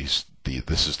goes through this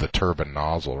is the turbine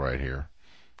nozzle right here.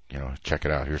 Check it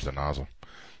out. Here's the nozzle.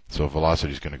 So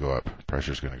velocity is going to go up,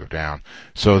 pressure is going to go down.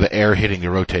 So the air hitting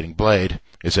the rotating blade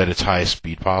is at its highest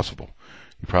speed possible.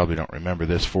 You probably don't remember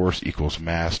this. Force equals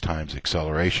mass times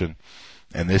acceleration.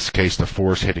 In this case, the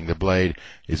force hitting the blade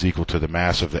is equal to the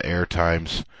mass of the air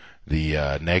times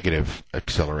the negative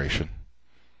acceleration.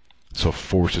 So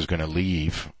force is going to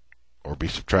leave or be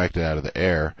subtracted out of the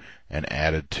air and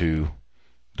added to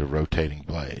the rotating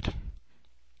blade.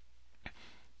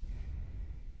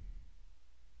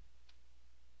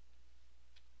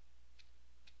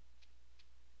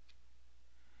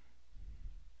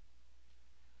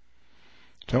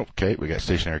 Okay, we got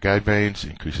stationary guide vanes,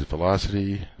 increases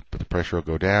velocity, but the pressure will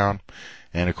go down.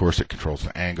 And of course it controls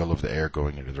the angle of the air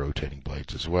going into the rotating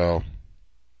blades as well.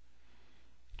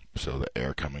 So the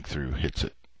air coming through hits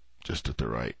it just at the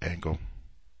right angle.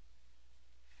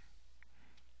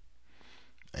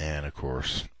 And of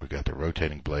course we got the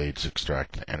rotating blades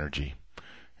extract the energy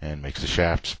and makes the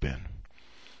shaft spin.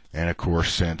 And of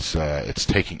course, since it's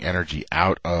taking energy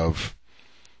out of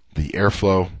the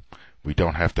airflow, we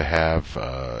don't have to have,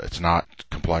 it's not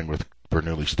complying with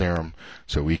Bernoulli's theorem,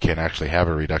 so we can actually have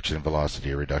a reduction in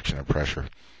velocity, a reduction in pressure,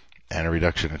 and a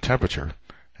reduction in temperature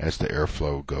as the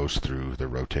airflow goes through the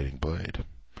rotating blade.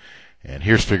 And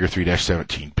here's figure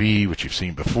 3-17B, which you've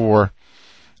seen before,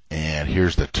 and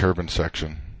here's the turbine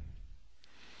section.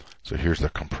 So here's the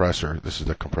compressor. This is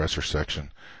the compressor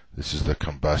section. This is the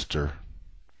combustor.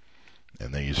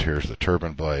 And here's the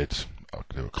turbine blades. I'll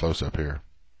do a close-up here.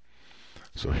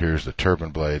 So here's the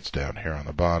turbine blades down here on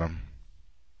the bottom.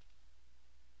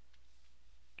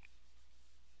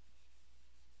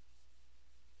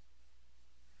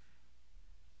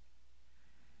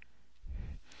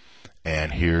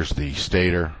 And here's the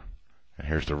stator, and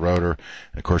here's the rotor.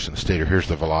 And of course in the stator, here's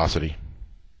the velocity.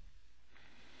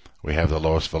 we have the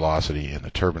lowest velocity in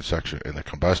the turbine section. In the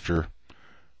combustor,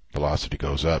 velocity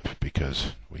goes up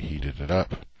because we heated it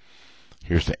up.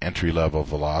 Here's the entry level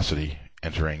velocity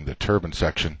entering the turbine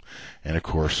section, and of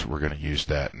course we're going to use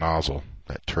that nozzle,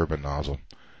 that turbine nozzle,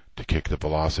 to kick the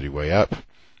velocity way up,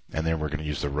 and then we're going to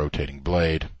use the rotating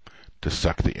blade to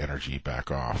suck the energy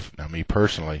back off. Now, me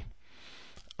personally,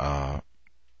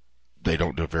 they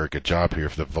don't do a very good job here.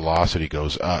 If the velocity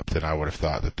goes up, then I would have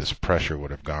thought that this pressure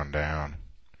would have gone down.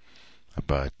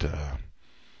 But,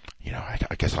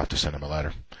 I guess I'll have to send them a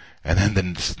letter. And then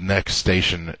the next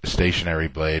stationary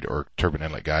blade or turbine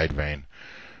inlet guide vane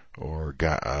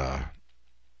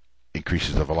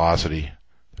increases the velocity,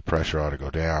 the pressure ought to go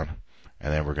down,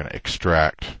 and then we're going to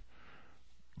extract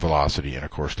velocity, and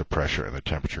of course the pressure and the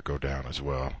temperature go down as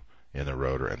well in the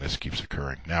rotor, and this keeps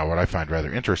occurring. Now, what I find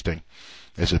rather interesting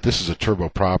is that this is a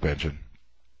turboprop engine.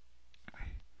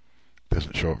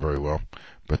 Doesn't show it very well,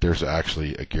 but there's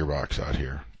actually a gearbox out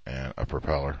here and a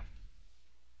propeller.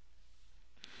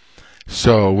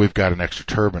 So we've got an extra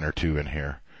turbine or two in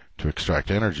here to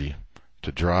extract energy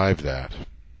to drive that.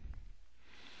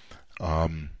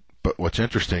 But what's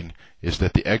interesting is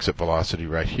that the exit velocity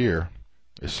right here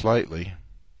is slightly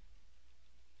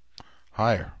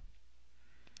higher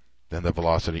than the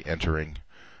velocity entering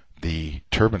the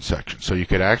turbine section. So you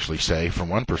could actually say, from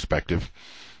one perspective,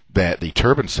 that the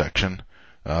turbine section,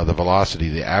 the velocity,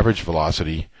 the average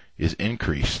velocity, is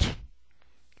increased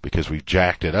because we've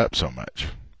jacked it up so much.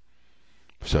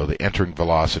 So the entering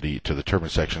velocity to the turbine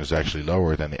section is actually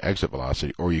lower than the exit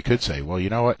velocity. Or you could say, well, you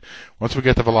know what? Once we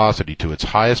get the velocity to its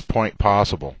highest point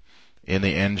possible in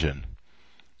the engine,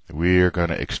 we're going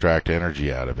to extract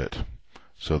energy out of it.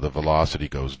 So the velocity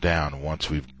goes down once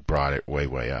we've brought it way,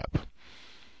 way up.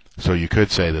 So you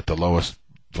could say that the lowest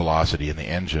velocity in the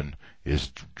engine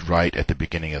is right at the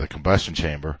beginning of the combustion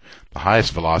chamber. The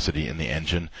highest velocity in the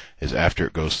engine is after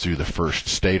it goes through the first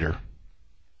stator.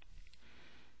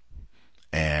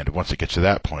 And once it gets to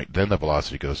that point, then the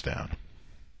velocity goes down.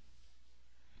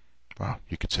 Wow,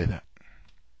 you could say that.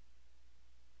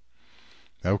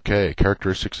 Okay,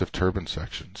 characteristics of turbine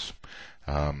sections.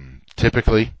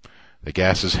 Typically, the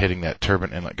gases hitting that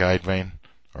turbine inlet guide vane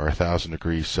are 1,000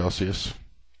 degrees Celsius.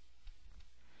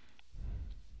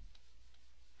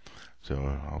 So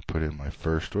I'll put in my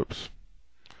first, here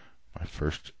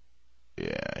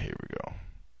we go.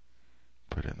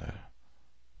 Put in the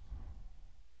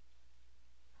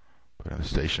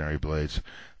stationary blades.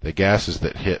 The gases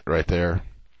that hit right there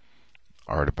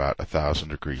are at about 1,000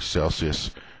 degrees Celsius.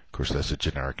 Of course, that's a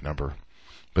generic number.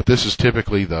 But this is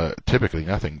typically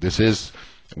nothing. This is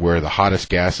where the hottest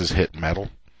gases hit metal.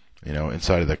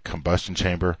 Inside of the combustion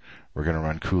chamber, we're going to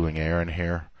run cooling air in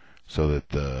here so that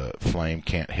the flame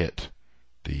can't hit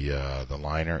the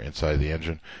liner inside the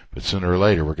engine. But sooner or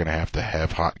later, we're going to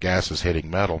have hot gases hitting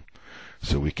metal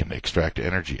so we can extract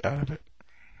energy out of it.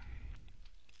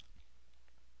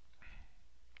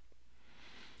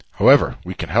 However,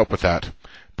 we can help with that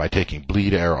by taking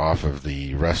bleed air off of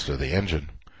the rest of the engine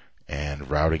and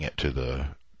routing it to the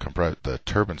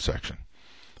turbine section.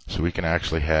 So we can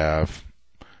actually have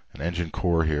an engine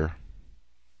core here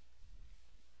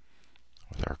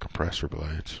with our compressor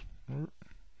blades.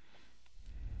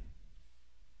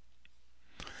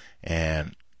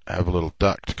 And have a little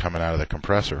duct coming out of the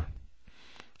compressor.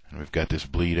 And we've got this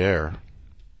bleed air.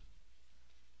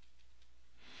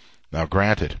 Now,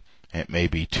 granted, it may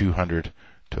be 200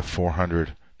 to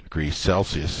 400 degrees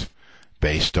Celsius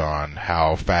based on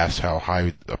how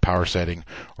high the power setting,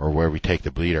 or where we take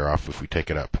the bleed air off. If we take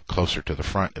it up closer to the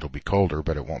front, it'll be colder,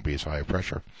 but it won't be as high a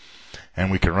pressure. And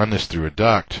we can run this through a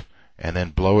duct and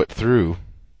then blow it through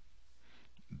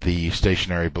the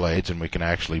stationary blades, and we can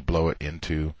actually blow it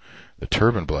into the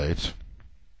turbine blades.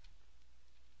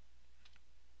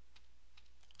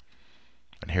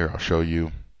 And here I'll show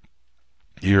you.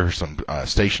 Here are some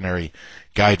stationary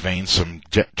guide vanes, some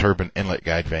jet turbine inlet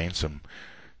guide vanes, some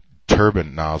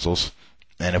turbine nozzles.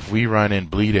 And if we run in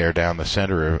bleed air down the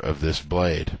center of this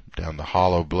blade, down the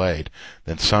hollow blade,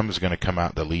 then some is going to come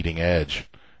out the leading edge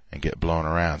and get blown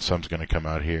around. Some's going to come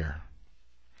out here.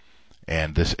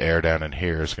 And this air down in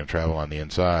here is going to travel on the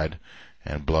inside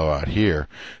and blow out here.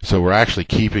 So we're actually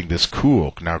keeping this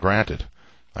cool. Now, granted,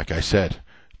 like I said,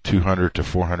 200 to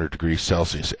 400 degrees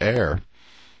Celsius air,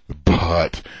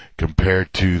 but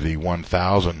compared to the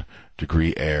 1,000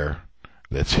 degree air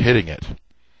that's hitting it,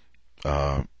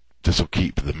 this will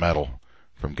keep the metal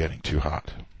from getting too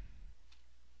hot.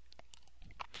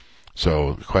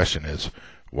 So the question is,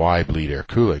 why bleed air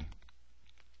cooling?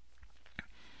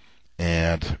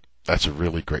 And that's a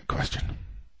really great question.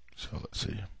 So let's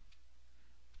see.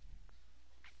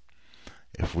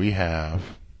 If we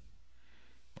have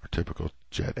typical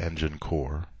jet engine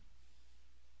core.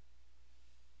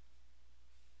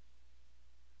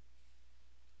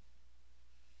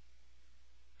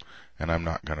 And I'm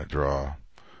not going to draw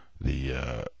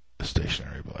the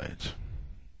stationary blades.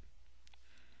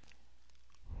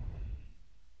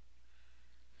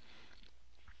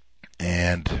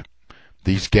 And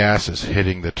these gases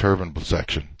hitting the turbine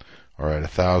section are at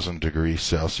 1,000 degrees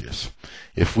Celsius.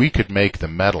 If we could make the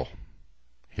metal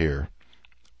here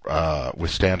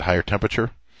withstand higher temperature,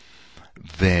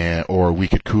 then, or we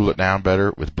could cool it down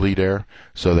better with bleed air,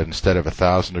 so that instead of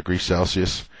 1,000 degrees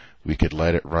Celsius, we could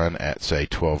let it run at, say,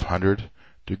 1,200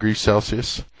 degrees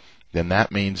Celsius, then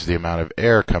that means the amount of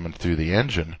air coming through the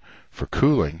engine for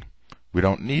cooling, we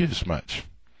don't need as much.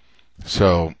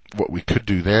 So what we could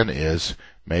do then is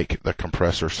make the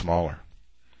compressor smaller.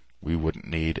 We wouldn't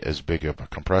need as big of a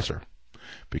compressor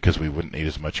because we wouldn't need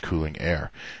as much cooling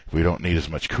air. If we don't need as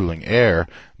much cooling air,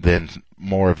 then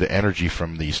more of the energy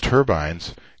from these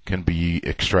turbines can be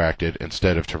extracted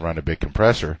instead of to run a big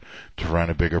compressor, to run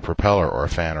a bigger propeller or a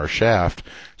fan or a shaft,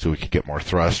 so we could get more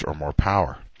thrust or more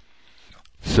power.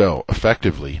 So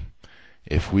effectively,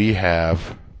 if we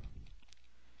have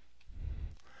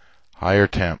higher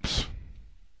temps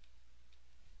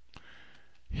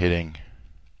hitting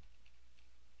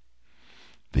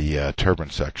the turbine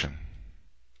section,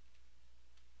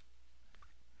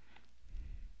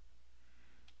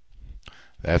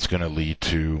 that's going to lead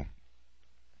to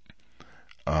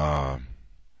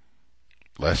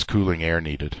less cooling air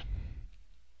needed.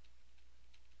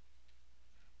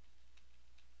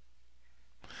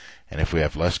 And if we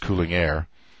have less cooling air,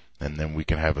 then we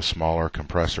can have a smaller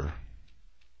compressor.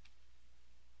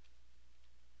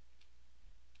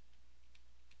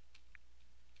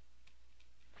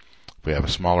 If we have a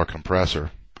smaller compressor,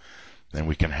 then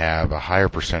we can have a higher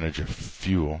percentage of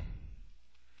fuel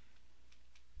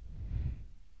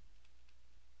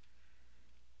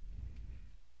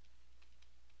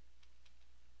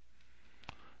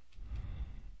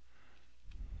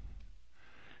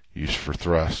used for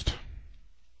thrust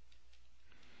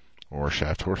or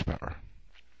shaft horsepower.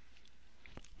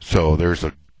 So there's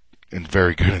a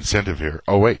very good incentive here.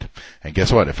 Oh wait, and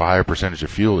guess what? If a higher percentage of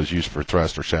fuel is used for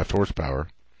thrust or shaft horsepower,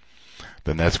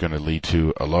 then that's going to lead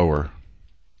to a lower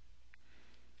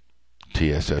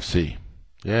TSFC.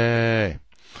 Yay!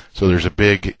 So there's a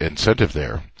big incentive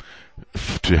there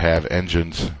to have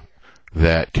engines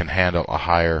that can handle a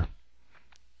higher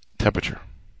temperature.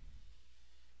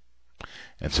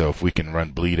 And so if we can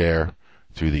run bleed air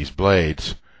through these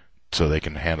blades so they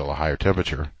can handle a higher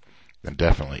temperature, then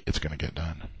definitely it's going to get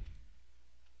done.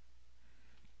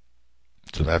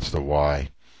 So that's the why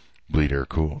bleed air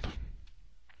cooled.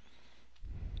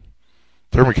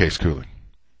 Thermal case cooling.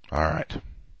 All right.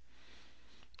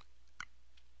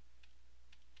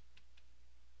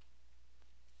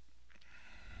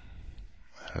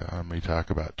 Let me talk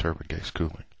about turbine case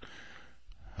cooling.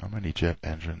 How many jet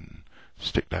engine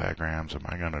stick diagrams am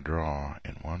I going to draw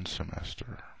in one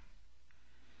semester?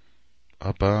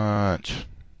 A bunch.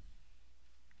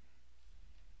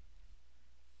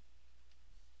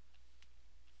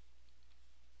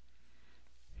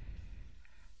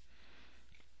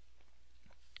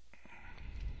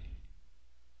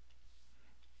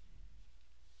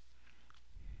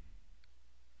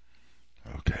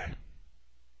 Okay.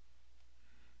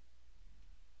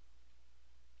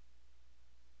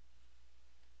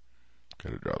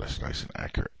 Got to draw this nice and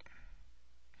accurate.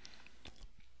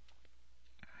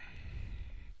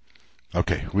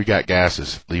 Okay, we got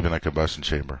gases leaving the combustion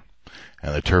chamber,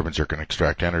 and the turbines are going to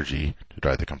extract energy to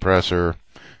drive the compressor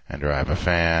and drive a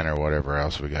fan or whatever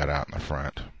else we got out in the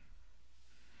front.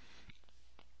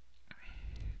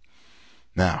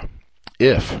 Now,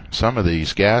 if some of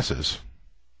these gases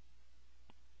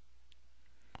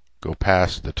go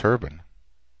past the turbine,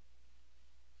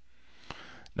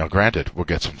 now granted, we'll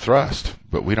get some thrust,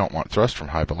 but we don't want thrust from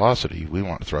high velocity. We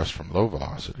want thrust from low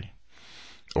velocity.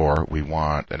 Or we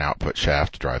want an output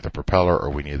shaft to drive the propeller, or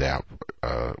we need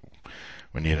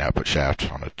an output shaft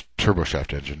on a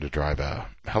turboshaft engine to drive a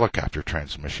helicopter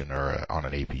transmission, or on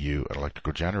an APU, an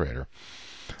electrical generator.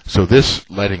 So this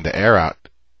letting the air out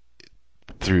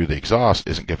through the exhaust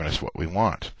isn't giving us what we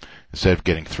want. Instead of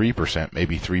getting 3%,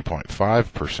 maybe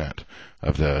 3.5%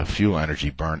 of the fuel energy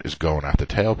burned is going out the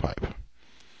tailpipe.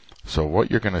 So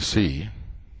what you're going to see,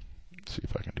 let's see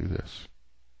if I can do this.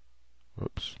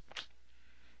 Whoops.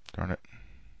 Darn it.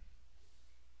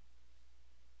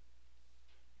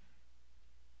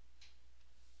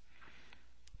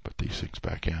 Put these things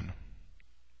back in.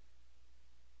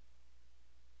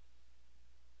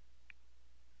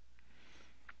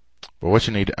 But what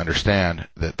you need to understand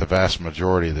that the vast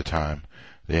majority of the time,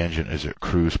 the engine is at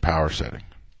cruise power setting.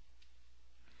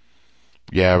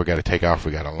 Yeah, we got to take off,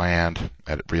 we got to land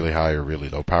at really high or really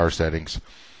low power settings,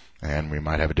 and we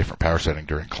might have a different power setting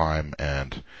during climb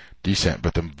and descent,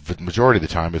 but the majority of the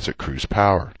time it's at cruise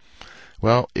power.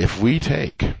 Well, if we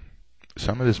take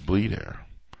some of this bleed air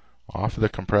off of the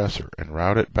compressor and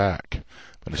route it back,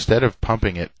 but instead of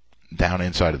pumping it down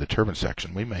inside of the turbine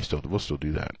section, we'll still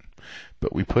do that,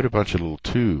 but we put a bunch of little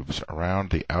tubes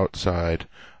around the outside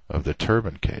of the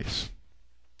turbine case,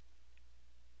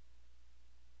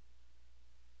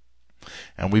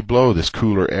 and we blow this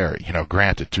cooler air.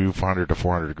 Granted, 200 to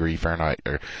 400 degree Fahrenheit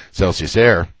or Celsius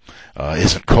air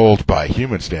isn't cold by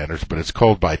human standards, but it's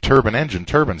cold by engine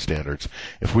turbine standards.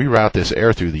 If we route this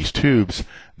air through these tubes,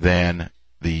 then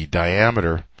the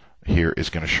diameter here is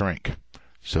going to shrink.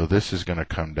 So this is going to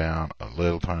come down a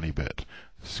little tiny bit.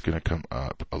 This is going to come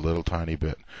up a little tiny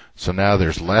bit. So now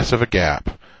there's less of a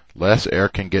gap. Less air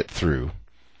can get through.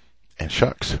 And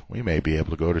shucks, we may be able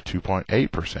to go to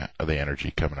 2.8% of the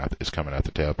energy coming out the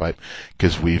tailpipe,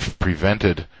 because we've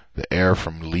prevented the air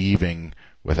from leaving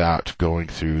without going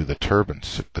through the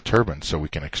turbines, so we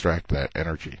can extract that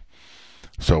energy.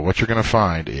 So what you're going to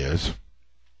find is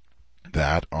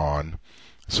that on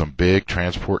some big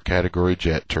transport category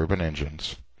jet turbine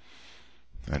engines,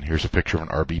 and here's a picture of an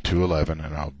RB211,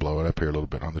 and I'll blow it up here a little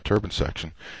bit on the turbine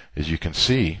section, as you can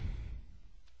see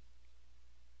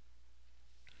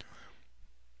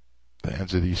the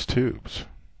ends of these tubes.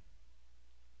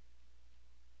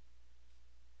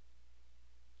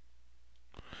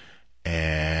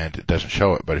 And it doesn't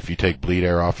show it, but if you take bleed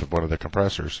air off of one of the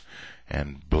compressors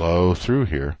and blow through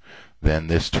here, then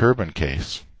this turbine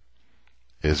case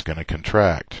is going to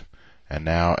contract. And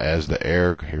now as the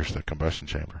air, here's the combustion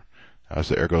chamber, as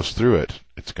the air goes through it,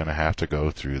 it's going to have to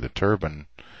go through the turbine,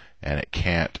 and it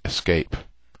can't escape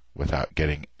without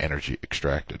getting energy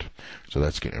extracted. So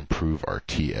that's going to improve our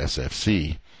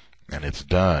TSFC, and it's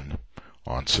done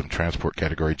on some transport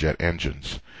category jet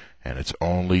engines, and it's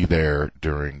only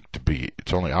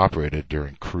it's only operated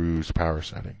during cruise power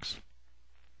settings.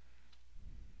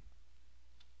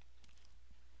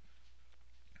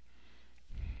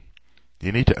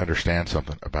 You need to understand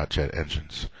something about jet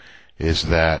engines, is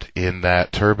that in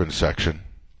that turbine section,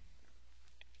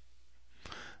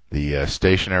 the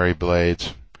stationary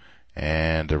blades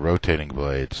and the rotating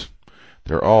blades,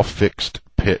 they're all fixed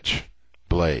pitch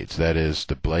blades. That is,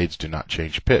 the blades do not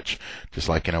change pitch, just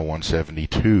like in a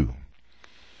 172.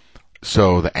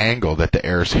 So the angle that the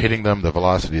air is hitting them, the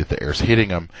velocity that the air is hitting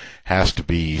them, has to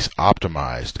be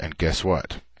optimized. And guess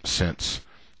what? Since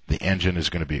the engine is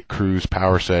going to be at cruise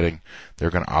power setting, they're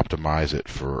going to optimize it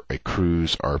for a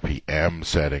cruise RPM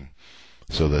setting,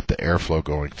 so that the airflow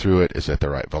going through it is at the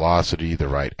right velocity, the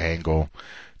right angle,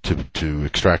 to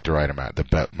extract the right amount,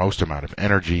 the most amount of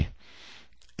energy.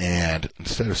 And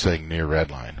instead of saying near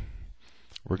redline,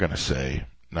 we're going to say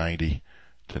 90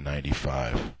 to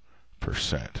 95%,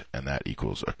 and that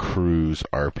equals a cruise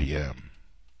RPM.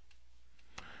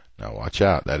 Now watch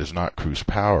out, that is not cruise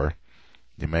power.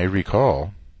 You may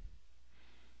recall,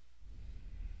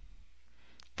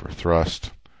 for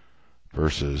thrust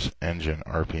versus engine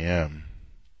RPM,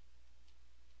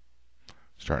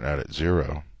 starting out at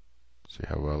 0. See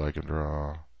how well I can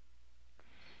draw.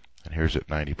 And here's at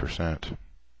 90%,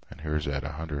 and here's at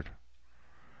 100.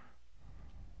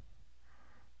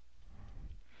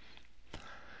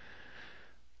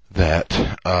 That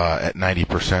at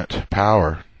 90%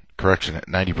 power, at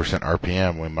 90%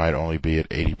 RPM, we might only be at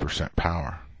 80%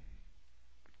 power.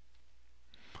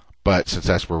 But since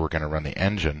that's where we're going to run the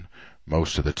engine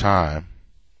most of the time,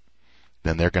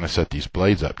 then they're going to set these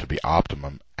blades up to be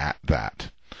optimum at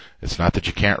that. It's not that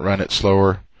you can't run it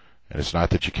slower, and it's not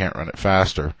that you can't run it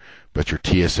faster, but your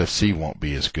TSFC won't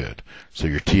be as good. So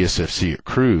your TSFC at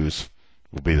cruise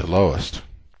will be the lowest.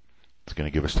 It's going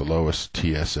to give us the lowest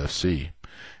TSFC.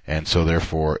 And so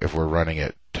therefore, if we're running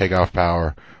at takeoff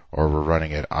power or we're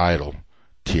running at idle,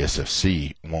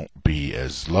 TSFC won't be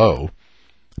as low,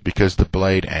 because the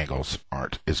blade angles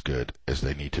aren't as good as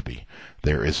they need to be.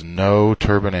 There is no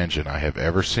turbine engine I have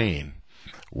ever seen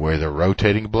where the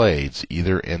rotating blades,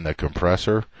 either in the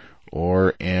compressor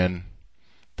or in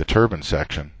the turbine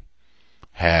section,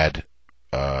 had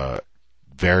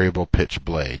variable pitch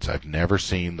blades. I've never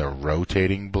seen the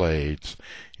rotating blades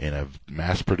in a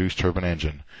mass-produced turbine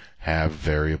engine have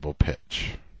variable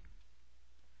pitch.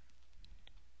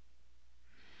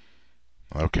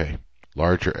 Okay,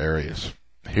 larger areas.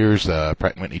 Here's the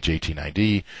Pratt & Whitney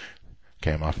JT9D.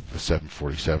 Came off of a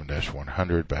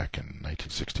 747-100 back in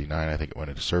 1969. I think it went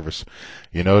into service.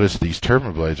 You notice these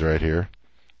turbine blades right here,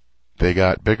 they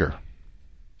got bigger.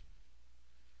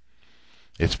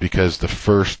 It's because the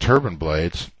first turbine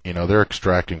blades, they're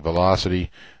extracting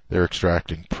velocity, they're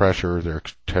extracting pressure, their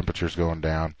temperature's going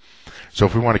down. So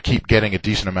if we want to keep getting a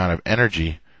decent amount of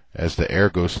energy as the air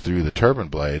goes through the turbine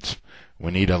blades, we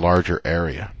need a larger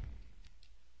area.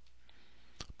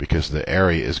 Because the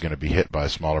area is going to be hit by a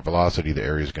smaller velocity, the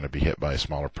area is going to be hit by a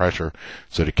smaller pressure.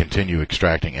 So to continue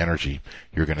extracting energy,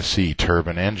 you're going to see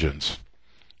turbine engines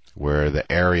where the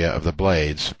area of the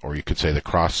blades, or you could say the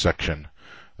cross-section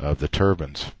of the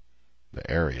turbines, the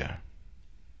area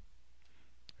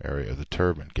of the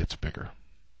turbine gets bigger.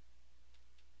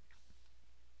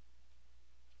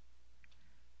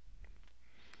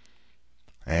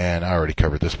 And I already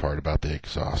covered this part about the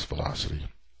exhaust velocity.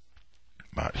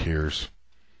 About here's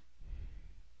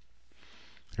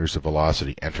the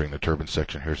velocity entering the turbine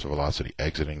section, here's the velocity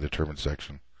exiting the turbine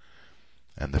section.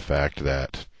 And the fact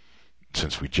that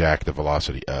since we jack the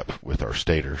velocity up with our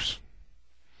stators,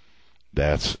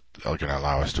 that's going to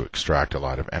allow us to extract a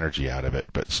lot of energy out of it,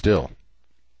 but still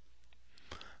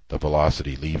the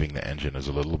velocity leaving the engine is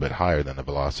a little bit higher than the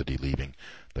velocity leaving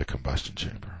the combustion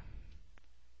chamber.